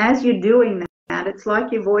 and as you're doing that, it's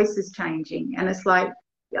like your voice is changing, and it's like,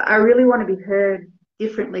 I really want to be heard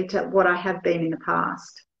differently to what I have been in the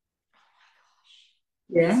past.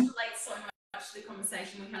 Yeah. This relates so much to the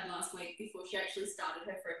conversation we had last week before she actually started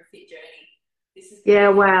her Forever Fit journey. This is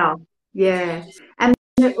wow. Yeah. And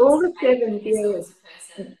all the sevens,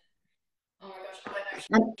 yeah. Oh my gosh,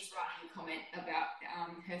 I don't know if she's writing a comment about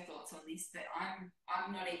her thoughts on this, but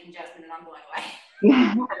I'm not even Jasmine and I'm blown away.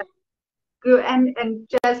 Yeah. Good. And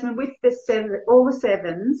Jasmine, with all the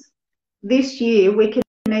sevens, this year we can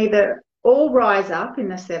either all rise up in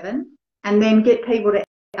the seven and then get people to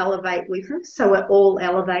elevate with us, so we're all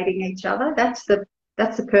elevating each other. That's the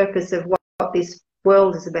purpose of what this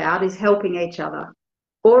world is about, is helping each other.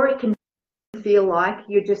 Or it can feel like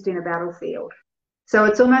you're just in a battlefield. So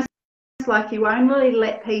it's almost like you only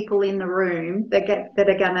let people in the room that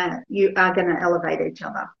are gonna elevate each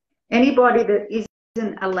other. Anybody that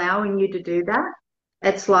isn't allowing you to do that,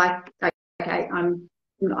 it's like, okay, I'm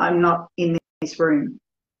not in this room.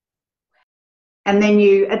 And then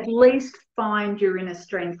you at least find your inner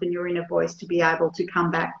strength and your inner voice to be able to come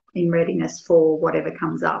back in readiness for whatever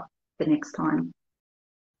comes up the next time.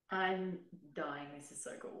 I'm dying. This is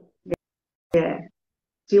so cool. Yeah.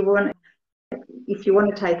 If you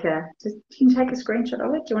want to take can you take a screenshot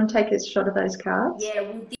of it? Do you want to take a shot of those cards? Yeah,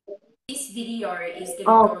 well, this video is going to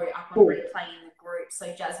go up on replay in the group.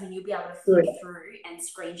 So, Jasmine, you'll be able to flick through and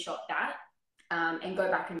screenshot that and go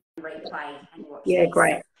back and replay and watch this.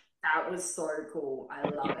 Great. That was so cool. I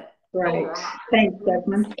love it. Great. All right. Thanks,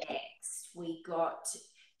 Jasmine. Next, we got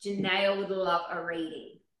Janaea would love a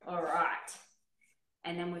reading. All right.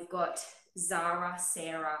 And then we've got Zara,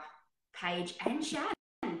 Sarah, Paige, and Shan.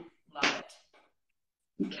 Love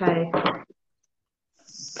it. Okay.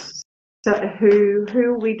 So who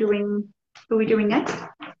are we doing? Who are we doing next?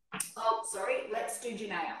 Oh, sorry. Let's do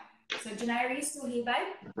Janaea. So Janaea, are you still here,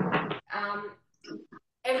 babe?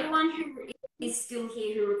 Everyone who is still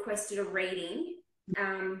here who requested a reading.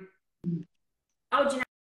 Oh, Janaea.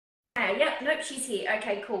 Yep. Nope. She's here.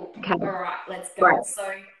 Okay. Cool. Okay. All right. Let's go. Right.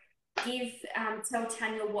 So tell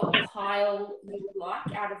Tania what pile you would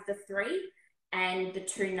like out of the three, and the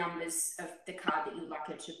two numbers of the card that you'd like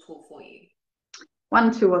her to pull for you.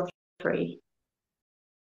 1, 2, or 3.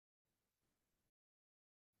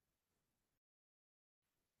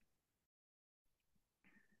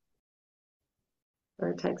 So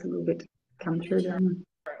it takes a little bit to come through.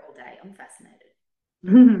 All day. I'm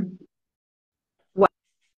fascinated. What?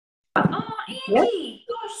 Oh, Angie! Yep.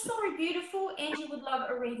 Gosh, sorry, beautiful. Angie would love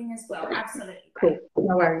a reading as well. Absolutely. Cool.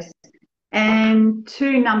 No worries. And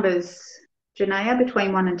two numbers, Janaea,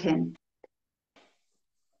 between 1 and 10.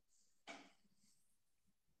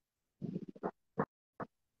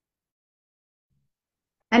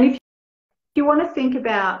 And if you want to think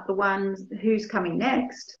about the ones who's coming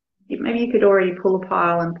next, maybe you could already pull a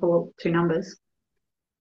pile and pull 2 numbers.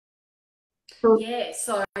 Yeah,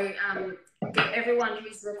 so everyone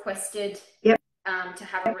who's requested to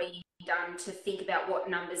have a reading done, to think about what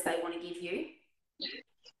numbers they want to give you.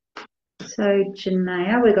 So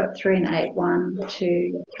Janaea, we've got 3 and 8. 1,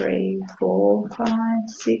 2, 3, 4, 5,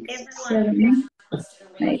 6, Everyone 7, who's requested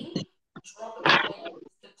a reading, 8. Drop a comment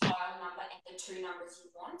with the pile number and the 2 numbers you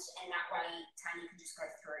want, and that way Tania can just go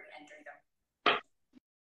through and do them.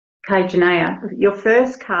 Okay, Janaea, your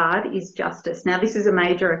first card is Justice. Now, this is a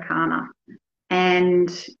major arcana. And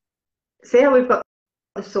see how we've got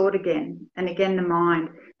the sword again, and again the mind.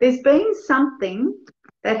 There's been something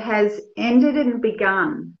that has ended and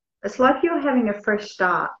begun. It's like you're having a fresh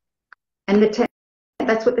start. And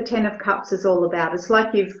that's what the 10 of Cups is all about. It's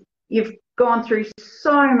like you've gone through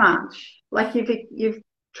so much. Like you've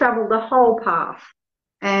travel the whole path.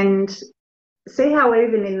 And see how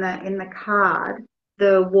even in the card,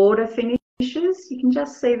 the water finishes. You can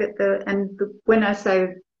just see that when I say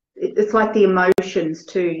it's like the emotions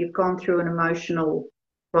too. You've gone through an emotional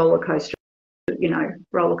roller coaster,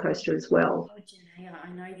 roller coaster as well. Oh, Janae, I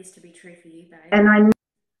know this to be true for you, babe. And I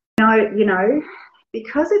know,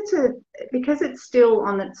 because it's still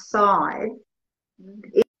on its side,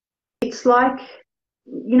 it's like,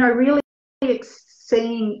 really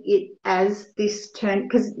seeing it as this turn,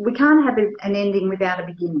 because we can't have an ending without a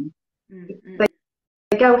beginning.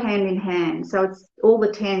 They go hand in hand. So it's all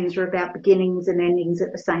the tens are about beginnings and endings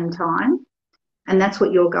at the same time. And that's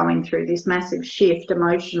what you're going through, this massive shift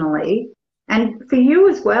emotionally. And for you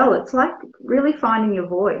as well, it's like really finding your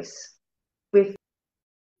voice with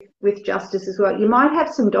justice as well. You might have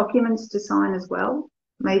some documents to sign as well,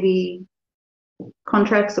 maybe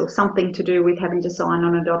contracts or something to do with having to sign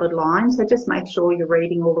on a dotted line. So just make sure you're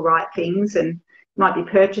reading all the right things, and might be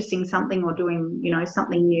purchasing something or doing,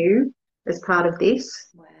 something new as part of this.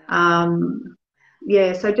 Wow.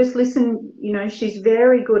 Yeah, so just listen. She's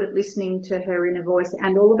very good at listening to her inner voice,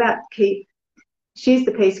 and all about she's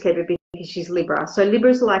the peacekeeper because she's Libra. So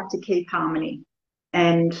Libras like to keep harmony,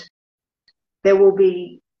 and there will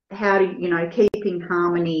be keeping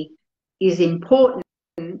harmony is important,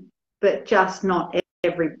 but just not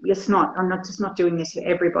I'm not doing this for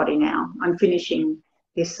everybody now. I'm finishing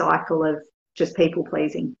this cycle of just people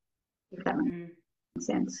pleasing, if that makes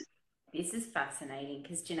sense. This is fascinating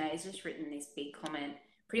because Janae has just written this big comment.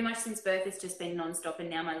 Pretty much since birth, it's just been non-stop, and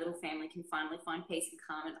now my little family can finally find peace and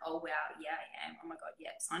calm. And oh wow, yeah, I am. Oh my god, yeah,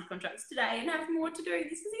 signed contracts today and have more to do.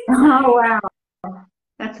 This is insane. Oh wow,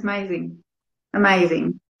 that's amazing,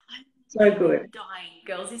 amazing. So good. Dying,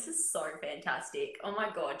 girls. This is so fantastic. Oh my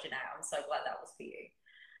god, Janae, I'm so glad that was for you.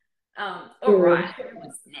 All right,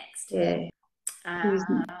 what's next? Yeah. Cards.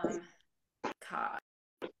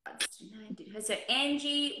 Janae did her. So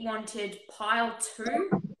Angie wanted pile 2,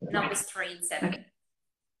 numbers 3 and 7.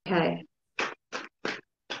 Okay.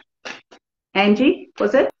 Angie,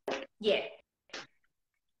 was it? Yeah.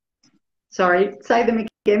 Sorry, say them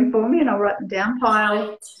again for me and I'll write them down.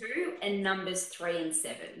 Pile 2 and numbers 3 and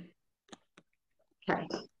 7. Okay.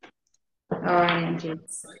 All right, Angie. I'm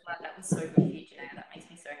so glad that was so good for you, Janae. That makes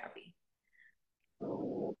me so happy.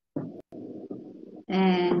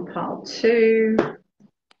 And pile 2,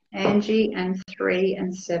 Angie, and 3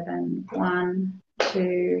 and 7. 1,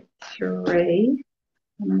 2, 3.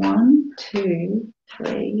 1, 2,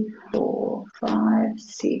 3, 4, 5,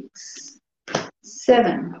 6,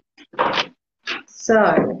 7.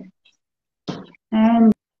 So,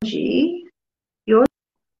 Angie, yours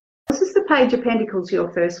is the Page of Pentacles,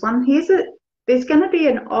 your first one. There's going to be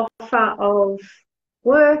an offer of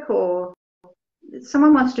work, or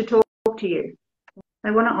someone wants to talk to you.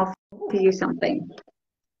 They want to offer you something.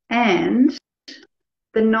 And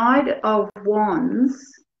the Knight of Wands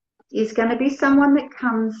is going to be someone that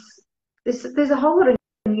comes, there's a whole lot of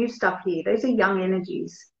new stuff here. Those are young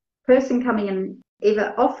energies. Person coming in,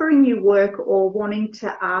 either offering you work or wanting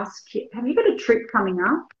to ask you, have you got a trip coming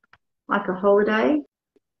up, like a holiday?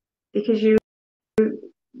 Because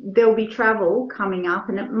there'll be travel coming up,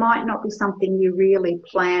 and it might not be something you really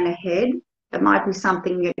plan ahead. It might be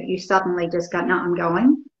something that you suddenly just go, no, I'm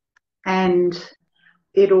going. And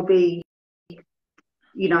it'll be, yeah,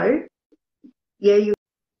 you're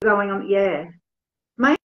going on, yeah.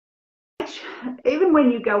 Even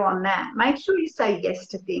when you go on that, make sure you say yes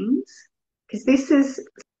to things, because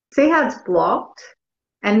see how it's blocked,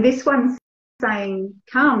 and this one's saying,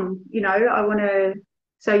 come, I want to,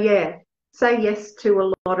 so yeah, say yes to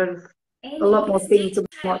a lot more things than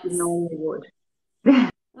what you normally would.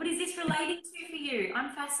 What is this relating to for you? I'm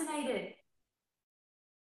fascinated.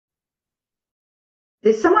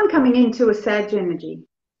 There's someone coming into a Sagittarius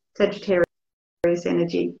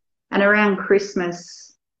energy, and around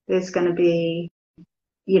Christmas, there's going to be,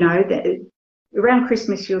 around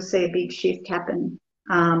Christmas, you'll see a big shift happen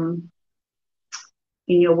in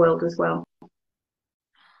your world as well.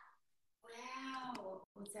 Wow.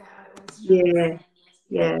 Was that it was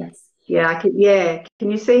Yeah. Yeah.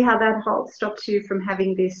 Can you see how that stops you from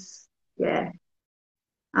having this? Yeah.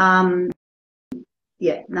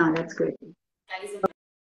 Yeah. No, that's good. That is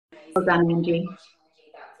amazing. Well done, Angie. Oh my gosh,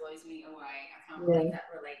 Angie, that blows me away. I can't believe that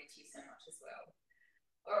related to you so much as well.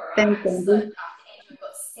 All right. Thanks, So Angie. after Angie, we've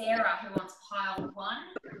got Sarah who wants pile 1.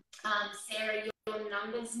 Sarah, your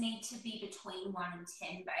numbers need to be between 1 and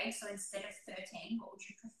 10, babe. So instead of 13, what would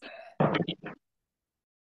you prefer?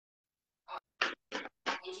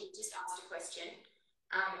 Angie just asked a question.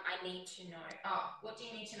 I need to know. Oh, what do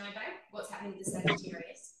you need to know, babe? What's happening with the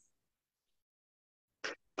Sagittarius?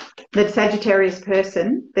 the Sagittarius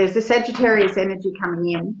person, there's the Sagittarius energy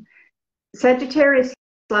coming in. Sagittarius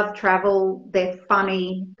love travel. They're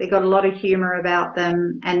funny. They've got a lot of humour about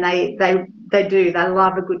them, and they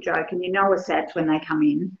love a good joke. And you know a Sag when they come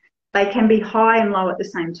in. They can be high and low at the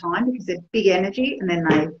same time because they're big energy, and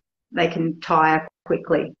then they can tire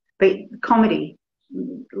quickly. But comedy,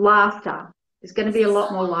 laughter. There's going to be a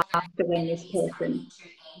lot more laughter when this person.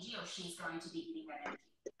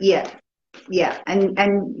 Yeah, yeah,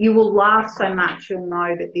 and you will laugh so much you'll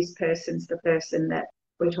know that this person's the person that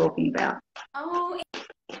we're talking about. Oh,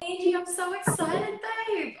 Angie, I'm so excited,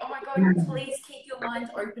 babe. Oh my God, please keep your mind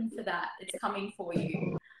open for that. It's coming for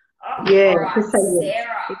you. Oh, yeah, all right,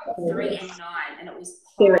 Sarah, 3 and 9, and it was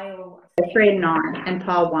pile 3 and 9 and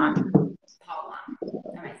pile 1. Pile 1.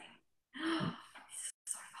 Amazing.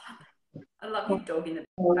 So fun. I love your dog in the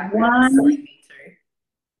background. One. Sleeping too.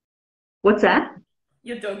 What's that?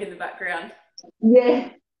 Your dog in the background. Yeah.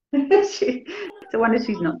 It's a wonder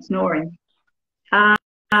she's not snoring. And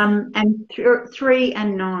 3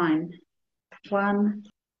 and 9. 1,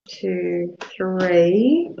 2,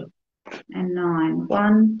 3 and 9.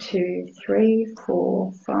 1, 2, 3,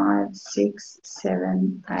 4, 5, 6,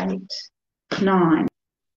 7, 8, 9.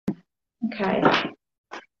 Okay.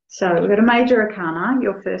 So we've got a major arcana,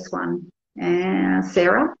 your first one. And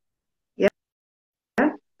Sarah. Yep.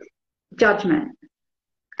 Judgment.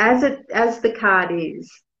 As the card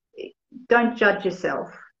is, don't judge yourself.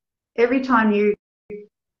 Every time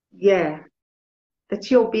that's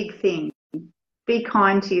your big thing. Be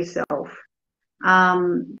kind to yourself.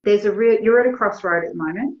 You're at a crossroad at the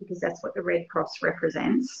moment because that's what the red cross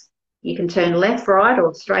represents. You can turn left, right,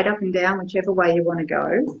 or straight up and down, whichever way you want to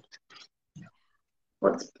go.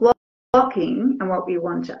 What's blocking and what we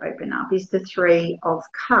want to open up is the 3 of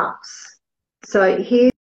Cups. So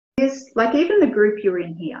here's like even the group you're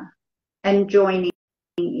in here and joining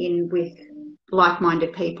in with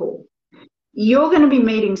like-minded people. You're going to be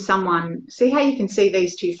meeting someone. See how you can see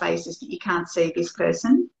these 2 faces, but you can't see this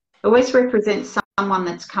person? It always represents someone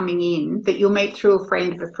that's coming in that you'll meet through a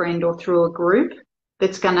friend of a friend or through a group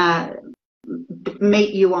that's going to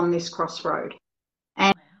meet you on this crossroad.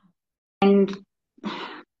 And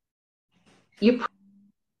you're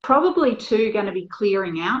probably too going to be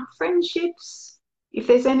clearing out friendships. If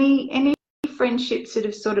there's any friendships that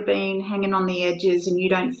have sort of been hanging on the edges and you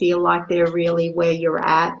don't feel like they're really where you're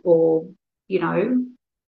at or, you know,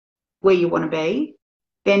 where you want to be,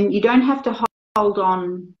 then you don't have to hold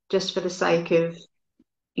on just for the sake of,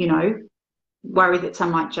 you know, worry that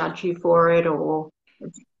someone might judge you for it or,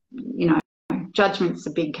 you know, judgment's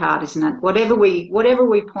a big card, isn't it? Whatever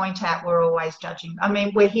we point at, we're always judging. I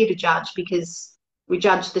mean, we're here to judge because we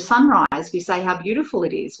judge the sunrise. We say how beautiful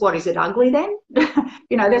it is. What, is it ugly then?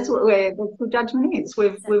 You know, that's what judgment is.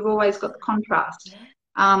 We've always got the contrast.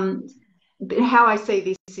 But how I see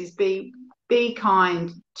this is be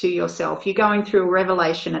kind to yourself. You're going through a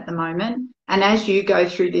revelation at the moment. And as you go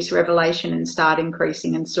through this revelation and start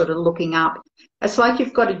increasing and sort of looking up, it's like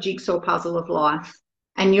you've got a jigsaw puzzle of life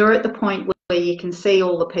and you're at the point where you can see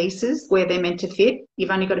all the pieces where they're meant to fit.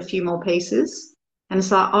 You've only got a few more pieces. And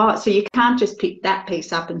it's like, oh, so you can't just pick that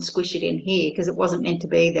piece up and squish it in here because it wasn't meant to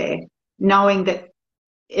be there. Knowing that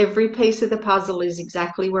every piece of the puzzle is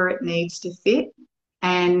exactly where it needs to fit.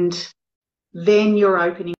 And then you're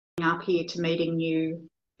opening up here to meeting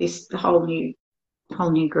this whole new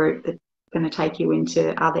group that's going to take you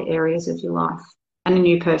into other areas of your life and a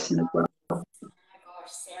new person as well. Oh my gosh,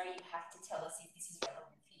 Sarah, you have to tell us if this is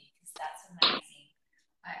relevant for you because that's amazing.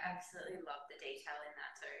 I absolutely love the detail in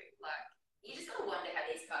that too. Like, you just gotta wonder how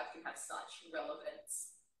these cards can have such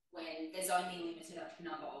relevance when there's only a limited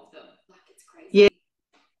number of them. Like, it's crazy.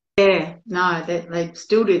 Yeah, no, they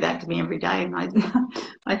still do that to me every day, and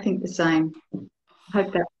I think the same. I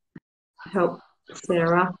hope that helped,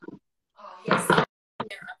 Sarah. Oh, yes, Sarah, I'm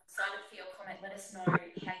excited for your comment. Let us know how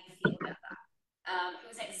you feel about that.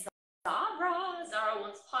 Who's next? Zara. Zara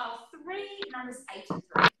wants pile 3, numbers 8 and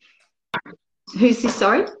 3. Who's this,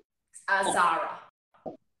 sorry? Zara.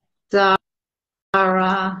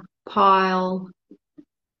 Zara, pile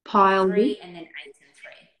 3 and then 8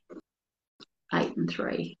 and 3. 8 and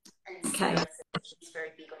 3. And okay. Sarah says she's very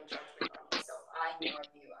big on judgment on herself. I know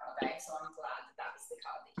you are, babe, so I'm glad that was the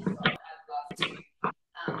card that you got. I'd love to.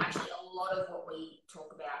 Actually, a lot of what we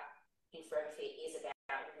talk about in Forever Fit is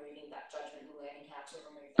about removing that judgment and learning how to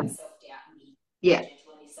remove that self-doubt and be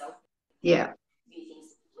gentle on yourself. Yeah. View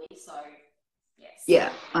things differently. So, yes.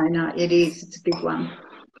 Yeah, I know. It is. It's a big one.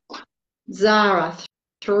 Zara,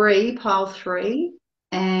 3, pile 3,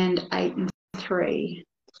 and 8 and 3.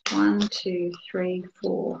 1, 2, 3,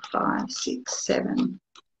 4, 5, 6, 7,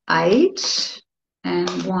 8. And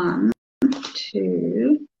 1,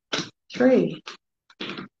 2, 3.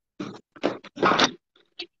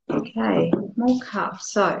 Okay, more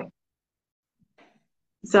cups. So,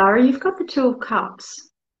 Zara, you've got the 2 of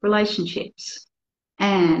cups, relationships.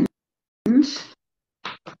 And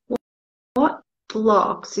what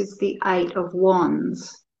blocks is the 8 of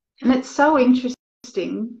wands. And it's so interesting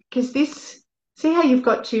because this, see how you've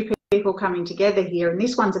got 2 people coming together here, and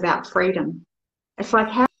this one's about freedom. It's like,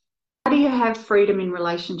 how do you have freedom in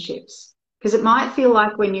relationships? Because it might feel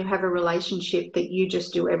like when you have a relationship that you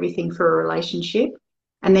just do everything for a relationship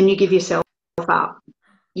and then you give yourself up.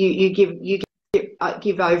 You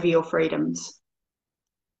give over your freedoms.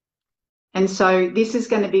 And so this is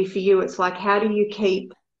going to be for you. It's like, how do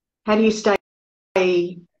you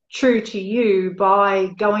stay true to you by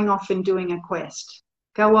going off and doing a quest?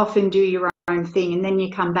 Go off and do your own thing, and then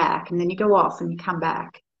you come back, and then you go off and you come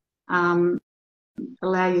back.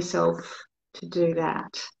 Allow yourself to do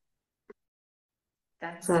that.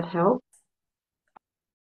 Does that help?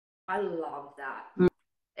 I love that.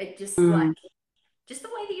 It just like, just the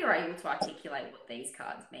way that you're able to articulate what these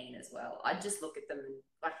cards mean as well. I just look at them and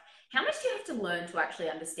like, how much do you have to learn to actually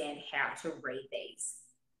understand how to read these?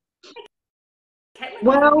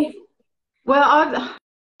 Caitlin, well,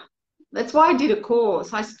 that's why I did a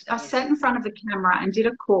course. I sat in front of the camera and did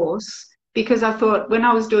a course because I thought when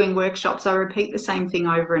I was doing workshops, I repeat the same thing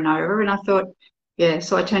over and over. And I thought, yeah,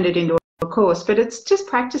 so I turned it into a course. But it's just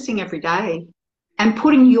practicing every day and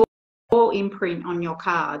putting your imprint on your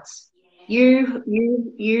cards.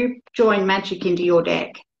 You join magic into your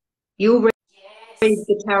deck. You'll read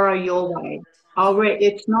the tarot your way.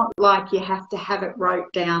 It's not like you have to have it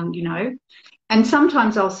wrote down, you know. And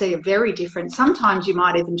sometimes I'll see a very different. Sometimes you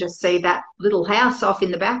might even just see that little house off in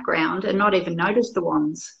the background and not even notice the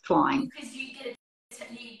wands flying. Because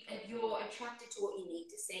you're attracted to what you need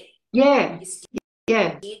to see. Yeah.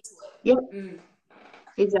 Yeah. Yeah.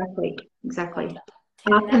 Exactly.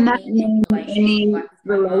 And that means any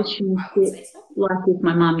relationship, like with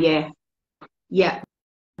my mum, yeah. Yeah.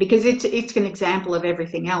 Because it's an example of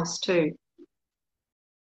everything else too.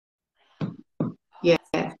 Yeah.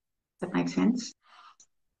 That makes sense.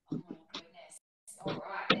 Oh my goodness. All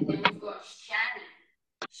right. And then we've got Shannon.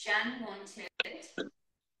 Shannon wanted.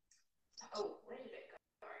 Oh, where did it go?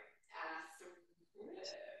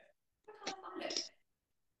 I can't find it.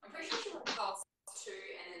 I'm pretty sure she wanted cards 2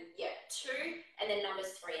 and then, yeah, 2 and then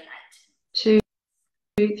numbers 3 and 8.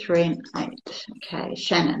 2, 3, and 8. Okay,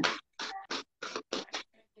 Shannon.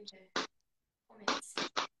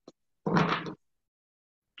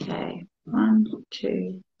 Okay, 1,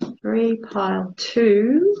 2, 3, pile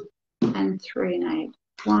 2 and 3 and 8.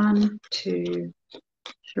 1, 2,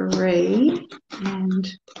 3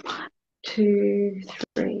 and 2,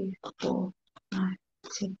 3, 4, 5,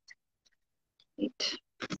 6, 8.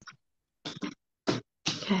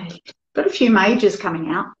 Okay, got a few majors coming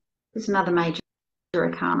out. There's another major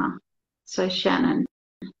arcana. So Shannon,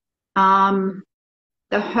 the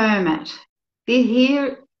Hermit.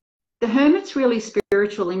 The Hermit's really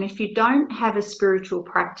spiritual, and if you don't have a spiritual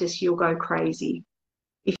practice, you'll go crazy.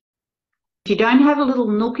 If you don't have a little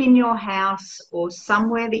nook in your house or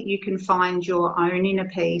somewhere that you can find your own inner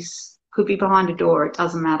peace, could be behind a door, it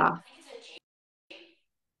doesn't matter.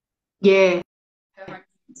 Yeah.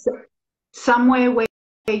 So, somewhere where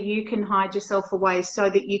you can hide yourself away so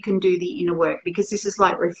that you can do the inner work, because this is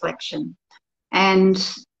like reflection. And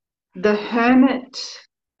the Hermit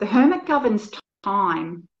governs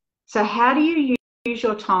time. So how do you use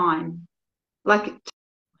your time? Like,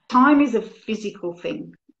 time is a physical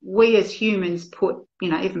thing. We as humans put, you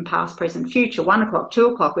know, even past, present, future, 1 o'clock, 2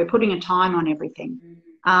 o'clock, we're putting a time on everything.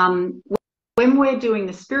 When we're doing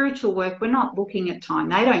the spiritual work, we're not looking at time.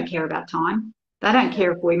 They don't care about time. They don't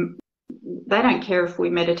care if we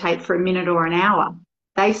meditate for a minute or an hour.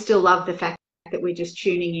 They still love the fact that we're just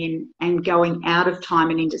tuning in and going out of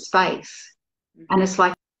time and into space. And it's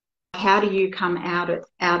like, how do you come out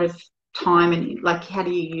of time, and like, how do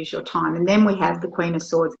you use your time? And then we have the Queen of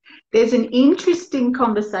Swords. There's an interesting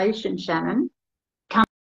conversation, Shannon,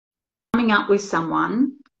 coming up with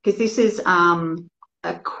someone, because this is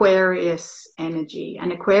Aquarius energy,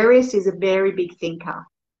 and Aquarius is a very big thinker.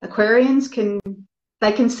 Aquarians can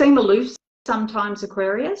seem aloof sometimes,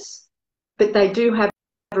 Aquarius, but they do have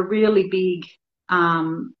a really big,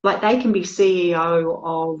 like, they can be CEO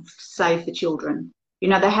of Save the Children. You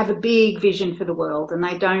know, they have a big vision for the world, and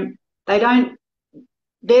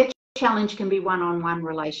their challenge can be one-on-one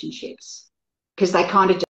relationships, because they kind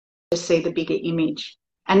of just see the bigger image.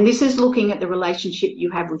 And this is looking at the relationship you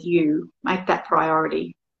have with you. Make that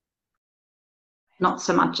priority. Not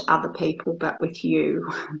so much other people, but with you.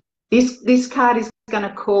 This card is going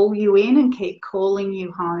to call you in and keep calling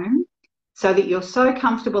you home so that you're so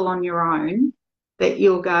comfortable on your own that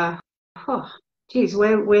you'll go, oh, geez,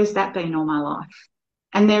 where's that been all my life?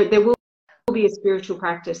 And there will be a spiritual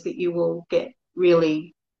practice that you will get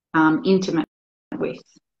really intimate with.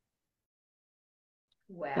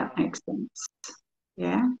 Wow. That makes sense.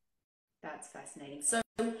 Yeah. That's fascinating. So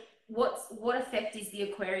what effect is the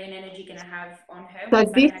Aquarian energy going to have on her? So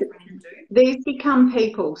What's that going to come in and do? these become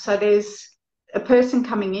people. So there's a person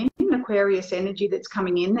coming in, Aquarius energy that's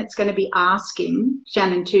coming in, that's going to be asking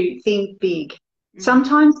Shannon to think big.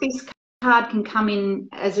 Sometimes this card can come in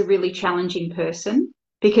as a really challenging person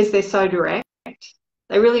because they're so direct.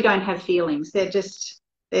 They really don't have feelings. They're just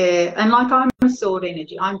there. And like I'm a sword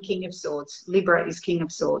energy. I'm King of Swords. Libra is King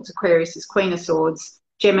of Swords. Aquarius is Queen of Swords.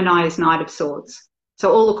 Gemini is Knight of Swords.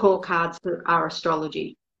 So all the core cards are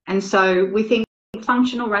astrology. And so we think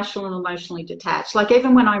functional, rational, and emotionally detached. Like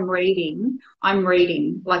even when I'm reading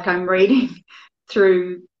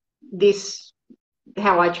through this,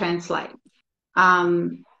 how I translate.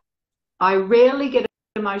 I rarely get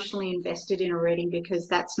emotionally invested in a reading because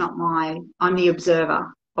that's not I'm the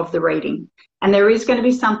observer of the reading. And there is going to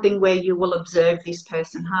be something where you will observe this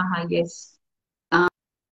person. Yes.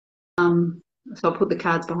 So I'll put the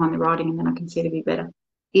cards behind the writing and then I can see it a bit better.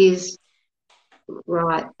 Is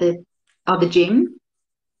right, the gym.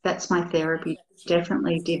 That's my therapy.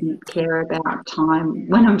 Definitely didn't care about time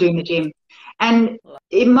when I'm doing the gym. And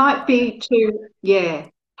it might be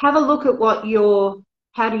have a look at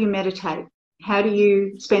how do you meditate? How do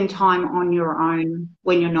you spend time on your own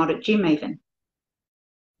when you're not at gym even?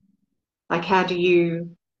 Like how do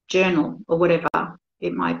you journal or whatever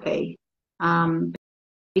it might be?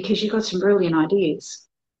 Because you've got some brilliant ideas.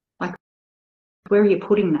 Like where are you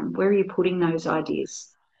putting them? Where are you putting those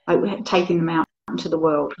ideas? Like taking them out into the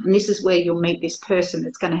world. And this is where you'll meet this person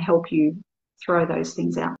that's going to help you throw those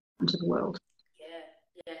things out into the world.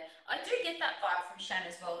 Yeah. I do get that vibe from Shan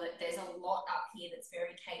as well, that there's a lot up here that's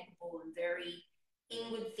very capable and very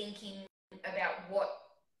inward thinking about what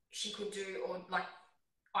she could do, or like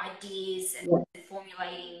ideas and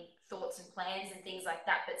formulating thoughts and plans and things like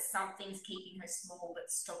that, but something's keeping her small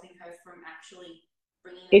that's stopping her from actually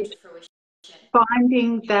bringing them to fruition.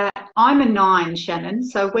 Finding that I'm a 9, Shannon.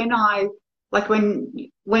 So when I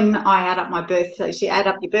add up my birthday, so you add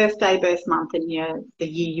up your birthday, birth month, and the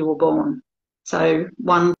year you were born. So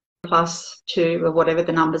 1 plus 2 or whatever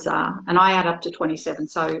the numbers are, and I add up to 27.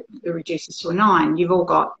 So it reduces to a 9. You've all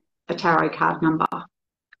got a tarot card number.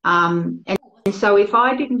 And so if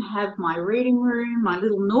I didn't have my reading room, my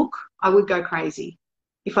little nook, I would go crazy.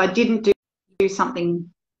 If I didn't do something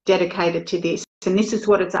dedicated to this, and this is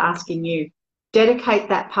what it's asking you, dedicate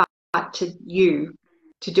that part to you,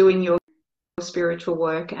 to doing your spiritual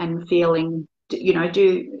work and feeling,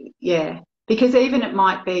 because even it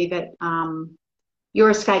might be that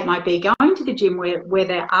your escape might be going to the gym where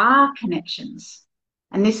there are connections.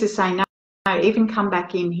 And this is saying, no, even come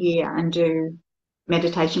back in here and do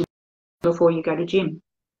meditation before you go to gym.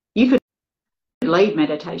 You could lead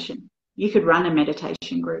meditation. You could run a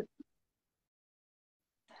meditation group.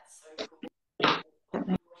 That's so cool. That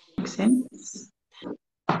makes sense.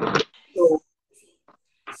 Cool.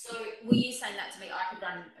 So were you saying that to me? I could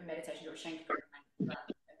run a meditation group, Shane could run a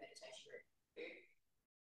meditation group.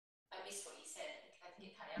 I missed what you said. I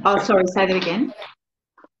think it cut out. Oh, sorry, say that again. A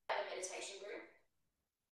meditation group?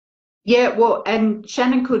 Yeah, well, and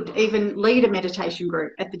Shannon could even lead a meditation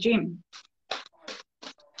group at the gym.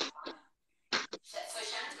 So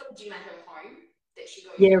Shannon's got a gym at her home that she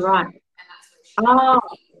goes Yeah, to, right. and that's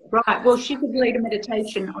where Right. Well, she could lead a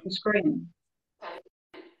meditation on screen.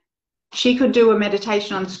 She could do a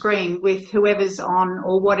meditation on screen with whoever's on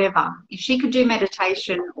or whatever. If she could do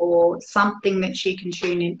meditation or something that she can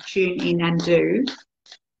tune in and do.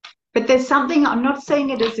 But there's something, I'm not seeing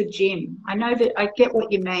it as a gym. I know that I get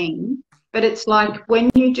what you mean, but it's like when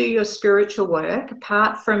you do your spiritual work,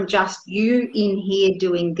 apart from just you in here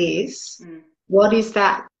doing this, what is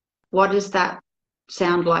that? What does that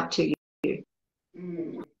sound like to you?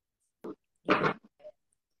 Yeah.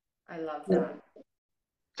 I love that.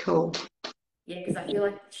 Cool. Yeah, because I feel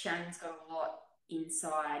like Shannon's got a lot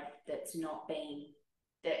inside that's not being,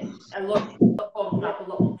 a lot bottled up, a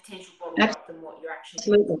lot more potential bottled up than what you're actually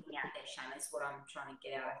putting out there, Shannon, is what I'm trying to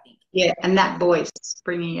get out, I think. Yeah, and that voice,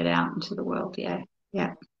 bringing it out into the world, yeah.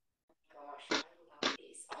 Gosh, I love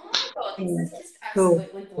this. Oh my God, this is just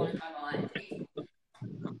absolutely blowing my mind.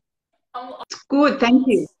 Good, thank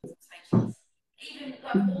you. Speechless. Even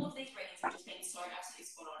like all of these readings have just been so absolutely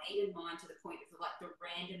spot on. Even mine, to the point of like the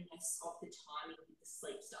randomness of the timing with the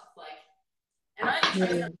sleep stuff. Like, and I only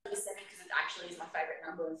chose number 7 because it actually is my favorite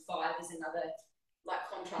number of 5 is another like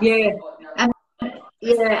contrast. Yeah. And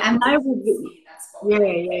yeah, and they will be,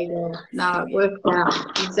 yeah. No, it worked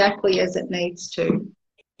out exactly as it needs to.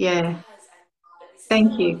 Yeah.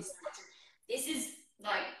 Thank you. This is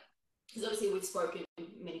like, because obviously we've spoken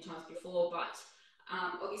many times before, but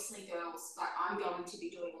obviously, girls, like I'm going to be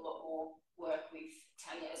doing a lot more work with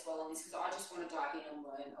Tania as well on this, because I just want to dive in and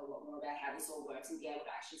learn a lot more about how this all works and be able to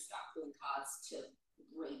actually start pulling cards to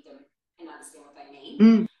read them and understand what they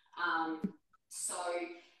mean. So,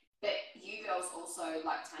 but you girls also,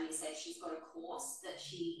 like Tania said, she's got a course that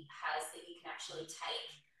she has that you can actually take,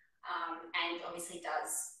 and obviously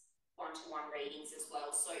does one-to-one readings as well.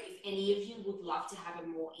 So if any of you would love to have a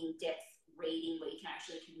more in-depth reading where you can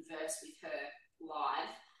actually converse with her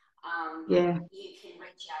live, you can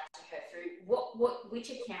reach out to her through which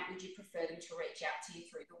account would you prefer them to reach out to you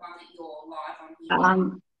through? The one that you're live on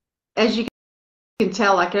here? As you can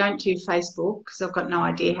tell, I don't do Facebook because I've got no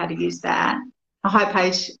idea how to use that. Hi,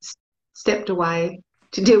 Paige stepped away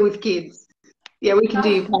to deal with kids. Yeah, we can do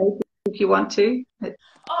your page if you want to.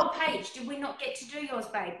 Oh, Paige, did we not get to do yours,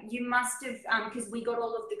 babe? You must have, because we got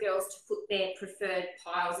all of the girls to put their preferred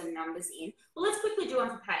piles and numbers in. Well, let's quickly do one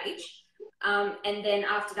for Paige. And then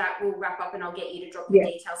after that, we'll wrap up and I'll get you to drop your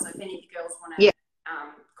details. So if any of the girls want to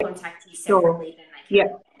contact you separately, then they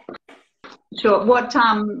can. Yeah. Sure. What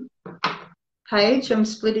Paige? I'm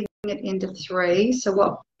splitting it into 3. So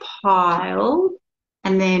what pile?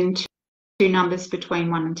 And then 2 numbers between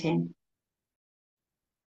 1 and 10.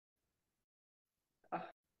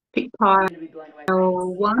 Pick pile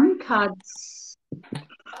 1, cards.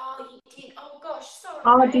 Oh, you did. Oh, gosh, sorry.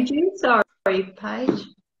 Oh, did you? Sorry, Paige.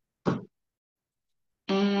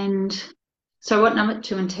 And so what number?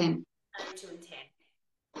 2 and 10? 2 and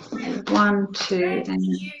 10. 1, 2, Babe, and...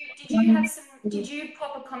 Did you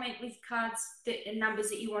pop a comment with cards and numbers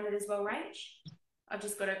that you wanted as well, Rach? I've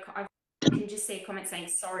just got I can just see a comment saying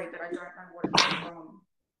sorry, but I don't know what it's from.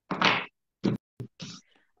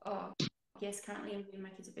 Oh, yes, currently I'm doing my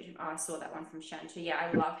kids a bedroom. Oh, I saw that one from Shan too. Yeah,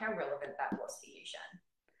 I love how relevant that was for you, Shan.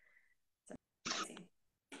 It's amazing.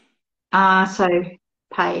 So,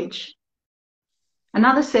 Paige.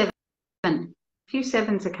 Another 7. A few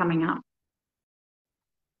 7s are coming up.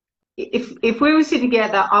 If we were sitting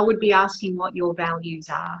together, I would be asking what your values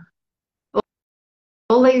are.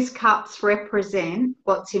 All these cups represent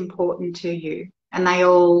what's important to you. And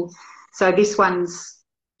so this one's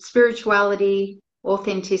spirituality,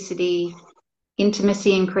 authenticity,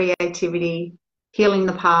 intimacy and creativity, healing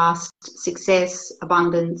the past, success,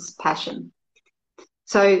 abundance, passion.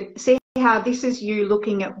 So see how this is you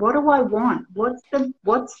looking at, what do I want?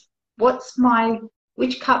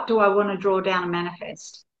 Which cup do I want to draw down and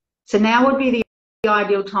manifest? So now would be the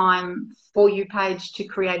ideal time for you, Paige, to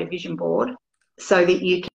create a vision board so that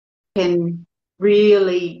you can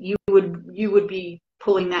really, you would be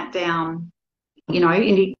pulling that down,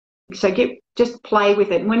 just play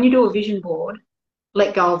with it. And when you do a vision board,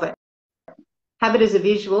 let go of it. Have it as a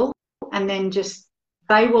visual, and then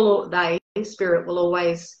Spirit will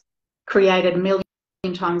always create it a million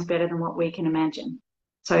times better than what we can imagine.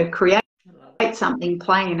 So create something,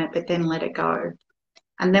 play in it, but then let it go.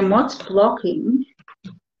 And then what's blocking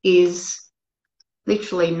is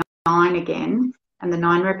literally 9 again. And the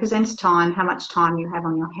 9 represents time, how much time you have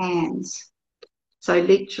on your hands. So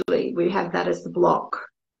literally we have that as the block.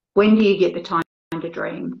 When do you get the time to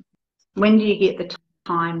dream? When do you get the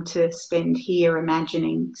time to spend here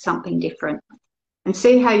imagining something different? And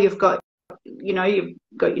see how you've got your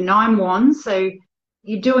 9 wands. So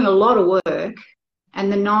you're doing a lot of work,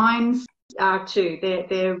 and the 9s are too.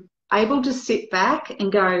 They're able to sit back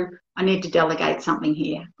and go, I need to delegate something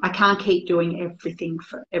here. I can't keep doing everything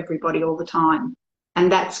for everybody all the time. And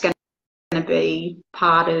that's going to be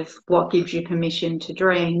part of what gives you permission to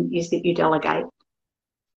dream, is that you delegate.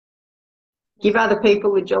 Give other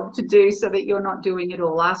people a job to do so that you're not doing it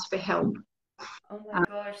all. Ask for help. Oh my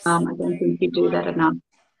gosh. I don't think you do that enough.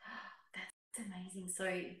 That's amazing. So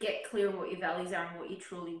get clear on what your values are and what you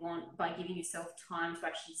truly want by giving yourself time to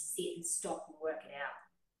actually sit and stop and work it out.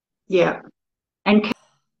 Yeah. And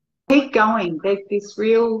keep going. There's this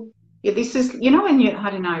real, this is, I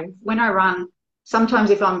don't know, when I run, sometimes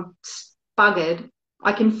if I'm buggered,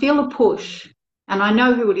 I can feel a push, and I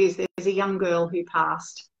know who it is. There's a young girl who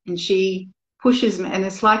passed, and she pushes me, and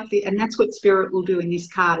it's like and that's what Spirit will do in this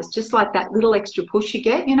card. It's just like that little extra push you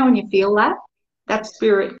get, when you feel that's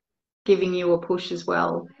Spirit giving you a push as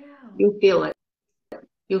well. Wow. You'll feel it.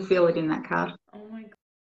 You'll feel it in that card. Oh my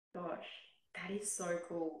gosh, that is so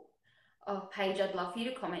cool. Oh, Paige, I'd love for you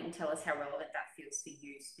to comment and tell us how relevant that feels for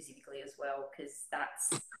you specifically as well, because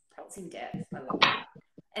that's in depth. I love that.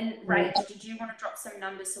 And Rach, did you want to drop some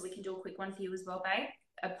numbers so we can do a quick one for you as well, babe?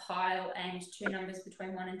 A pile and 2 numbers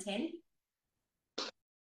between 1 and 10.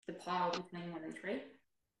 The pile between 1 and 3.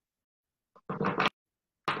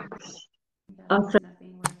 Oh, so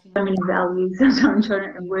many values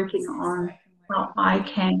that I'm working on how I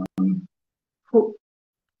can put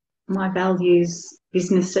my values,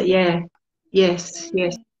 business. Yeah, yes.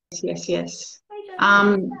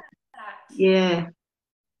 Yeah,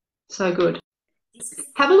 so good.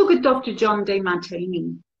 Have a look at Dr. John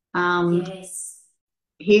Demartini. Yes.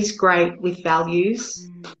 He's great with values.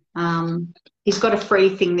 He's got a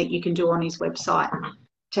free thing that you can do on his website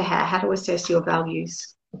to how to assess your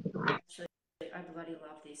values. Actually, I bloody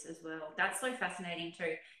love this as well. That's so fascinating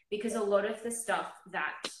too, because a lot of the stuff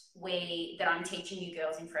that I'm teaching you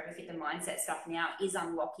girls in Forever Fit the Mindset stuff now is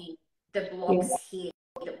unlocking the blocks here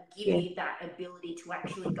that will give you that ability to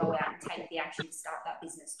actually go out and take the action to start that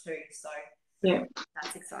business too. So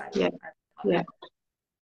that's exciting.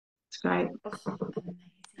 It's great. Oh,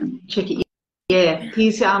 check it. Yeah,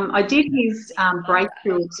 he's I did his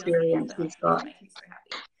breakthrough experience. He's got. Making me so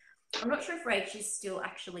happy. I'm not sure if Rach is still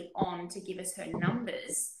actually on to give us her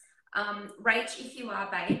numbers. Rach, if you are,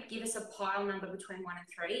 babe, give us a pile number between 1 and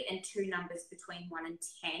 3 and 2 numbers between 1 and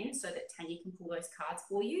 10 so that Tanya can pull those cards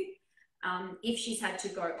for you. If she's had to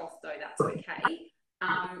go off though, that's okay.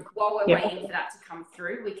 While we're waiting for that to come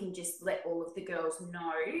through, we can just let all of the girls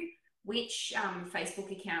know which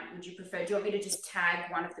Facebook account would you prefer. Do you want me to just tag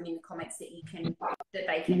one of them in the comments that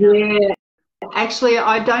they can? Yeah, actually,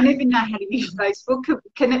 I don't even know how to use Facebook.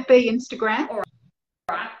 Can it be Instagram? All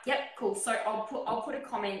right. Yep. Cool. So I'll put a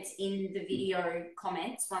comment in the video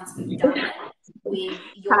comments once we've done it with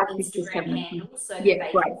your Instagram handle so that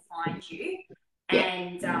they can find you.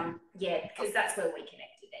 And because that's where we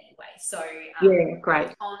connected anyway. So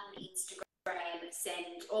great. On Instagram,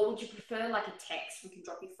 or would you prefer like a text? We can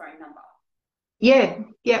drop your phone number.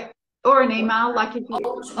 Yeah. Or an email, like if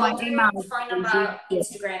I'll do email phone number,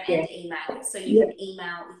 Instagram, and email. So you can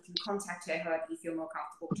email, you can contact her however you feel more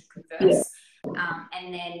comfortable to converse.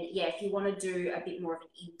 And then, if you want to do a bit more of an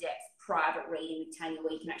in-depth private reading with Tanya,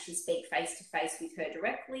 where you can actually speak face-to-face with her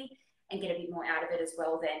directly and get a bit more out of it as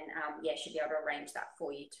well, then, she'll be able to arrange that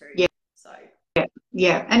for you too.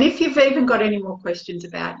 Yeah. And if you've even got any more questions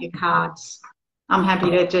about your cards, I'm happy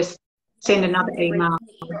to just send another email.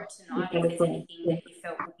 Tonight, if there's anything that you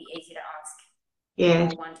felt would be easy to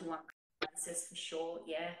ask. One-to-one basis for sure.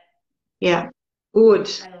 Yeah. Good.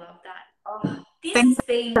 I love that. Oh, this has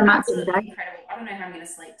been absolutely incredible. I don't know how I'm going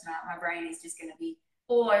to sleep tonight. My brain is just going to be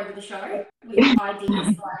all over the show with ideas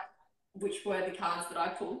like which were the cards that I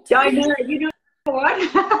pulled. I know. You know what?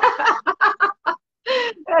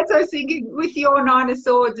 That's what I was thinking. With your 9 of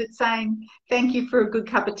Swords, it's saying, thank you for a good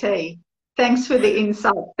cup of tea. Thanks for the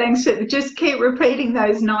insight. Thanks for just keep repeating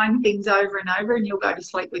those 9 things over and over, and you'll go to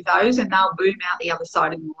sleep with those, and they'll boom out the other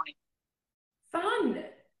side in the morning. Fun.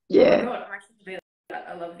 Yeah. Oh my God, I'm actually doing that.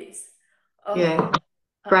 I love this.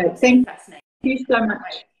 Great. Thank you so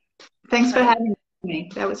much. Thanks for having me.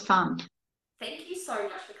 That was fun. Thank you so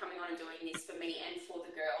much for coming on and doing this for me and for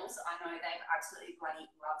the girls. I know they've absolutely bloody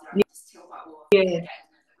loved it. I can just tell by all of the engagement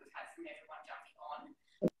that we've had from everyone jumping on.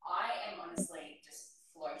 I am honestly just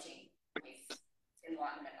floating with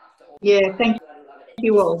enlightenment after all. Thank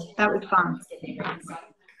you all. That was fun. I can't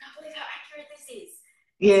believe how accurate this is.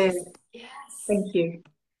 Yes. Thank you.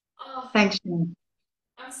 Thanks, Sean.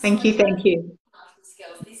 Thank you.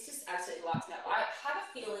 Skills. This just absolutely lights me up. I have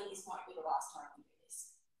a feeling this might be the last time we do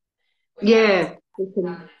this.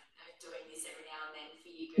 Doing this every now and then for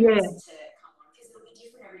you girls to come on, because it'll be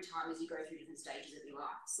different every time as you go through different stages of your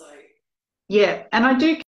life. So and I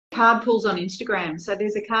do card pulls on Instagram. So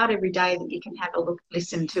there's a card every day that you can have a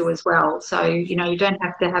listen to as well. So you don't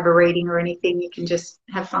have to have a reading or anything. You can just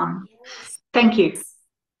have fun. Thank you.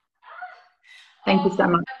 Thank you so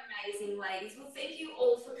much. Amazing, ladies. Well, thank you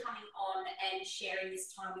all for coming on and sharing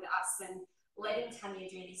this time with us and letting Tanya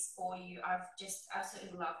do this for you. I've just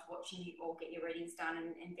absolutely loved watching you all get your readings done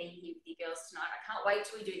and being here with you girls tonight. I can't wait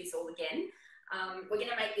till we do this all again. We're going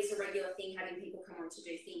to make this a regular thing, having people come on to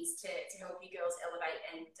do things to help you girls elevate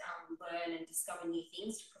and learn and discover new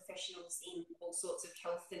things, to professionals in all sorts of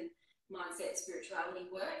health and mindset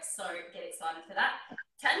spirituality work. So get excited for that.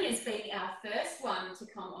 Tanya's been our first one to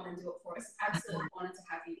come on and do it for us. Absolutely honoured to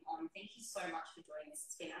have you on. Thank you so much for doing this.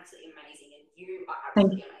 It's been absolutely amazing, and you are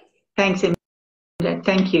absolutely amazing. Thanks, Imogen.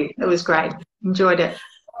 Thank you. It was great. Enjoyed it.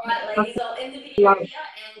 All right, ladies, I'll end the video here,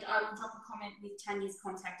 and I will drop a comment with Tanya's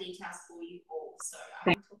contact details for you all. So I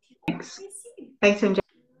will talk to you all very soon. Thanks,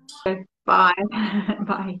 Imogen. Bye.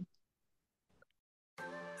 Bye.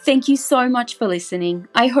 Thank you so much for listening.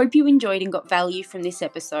 I hope you enjoyed and got value from this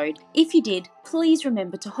episode. If you did, please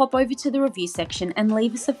remember to hop over to the review section and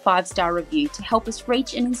leave us a 5-star review to help us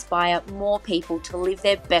reach and inspire more people to live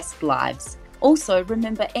their best lives. Also,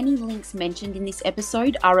 remember any links mentioned in this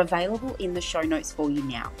episode are available in the show notes for you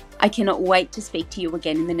now. I cannot wait to speak to you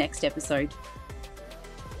again in the next episode.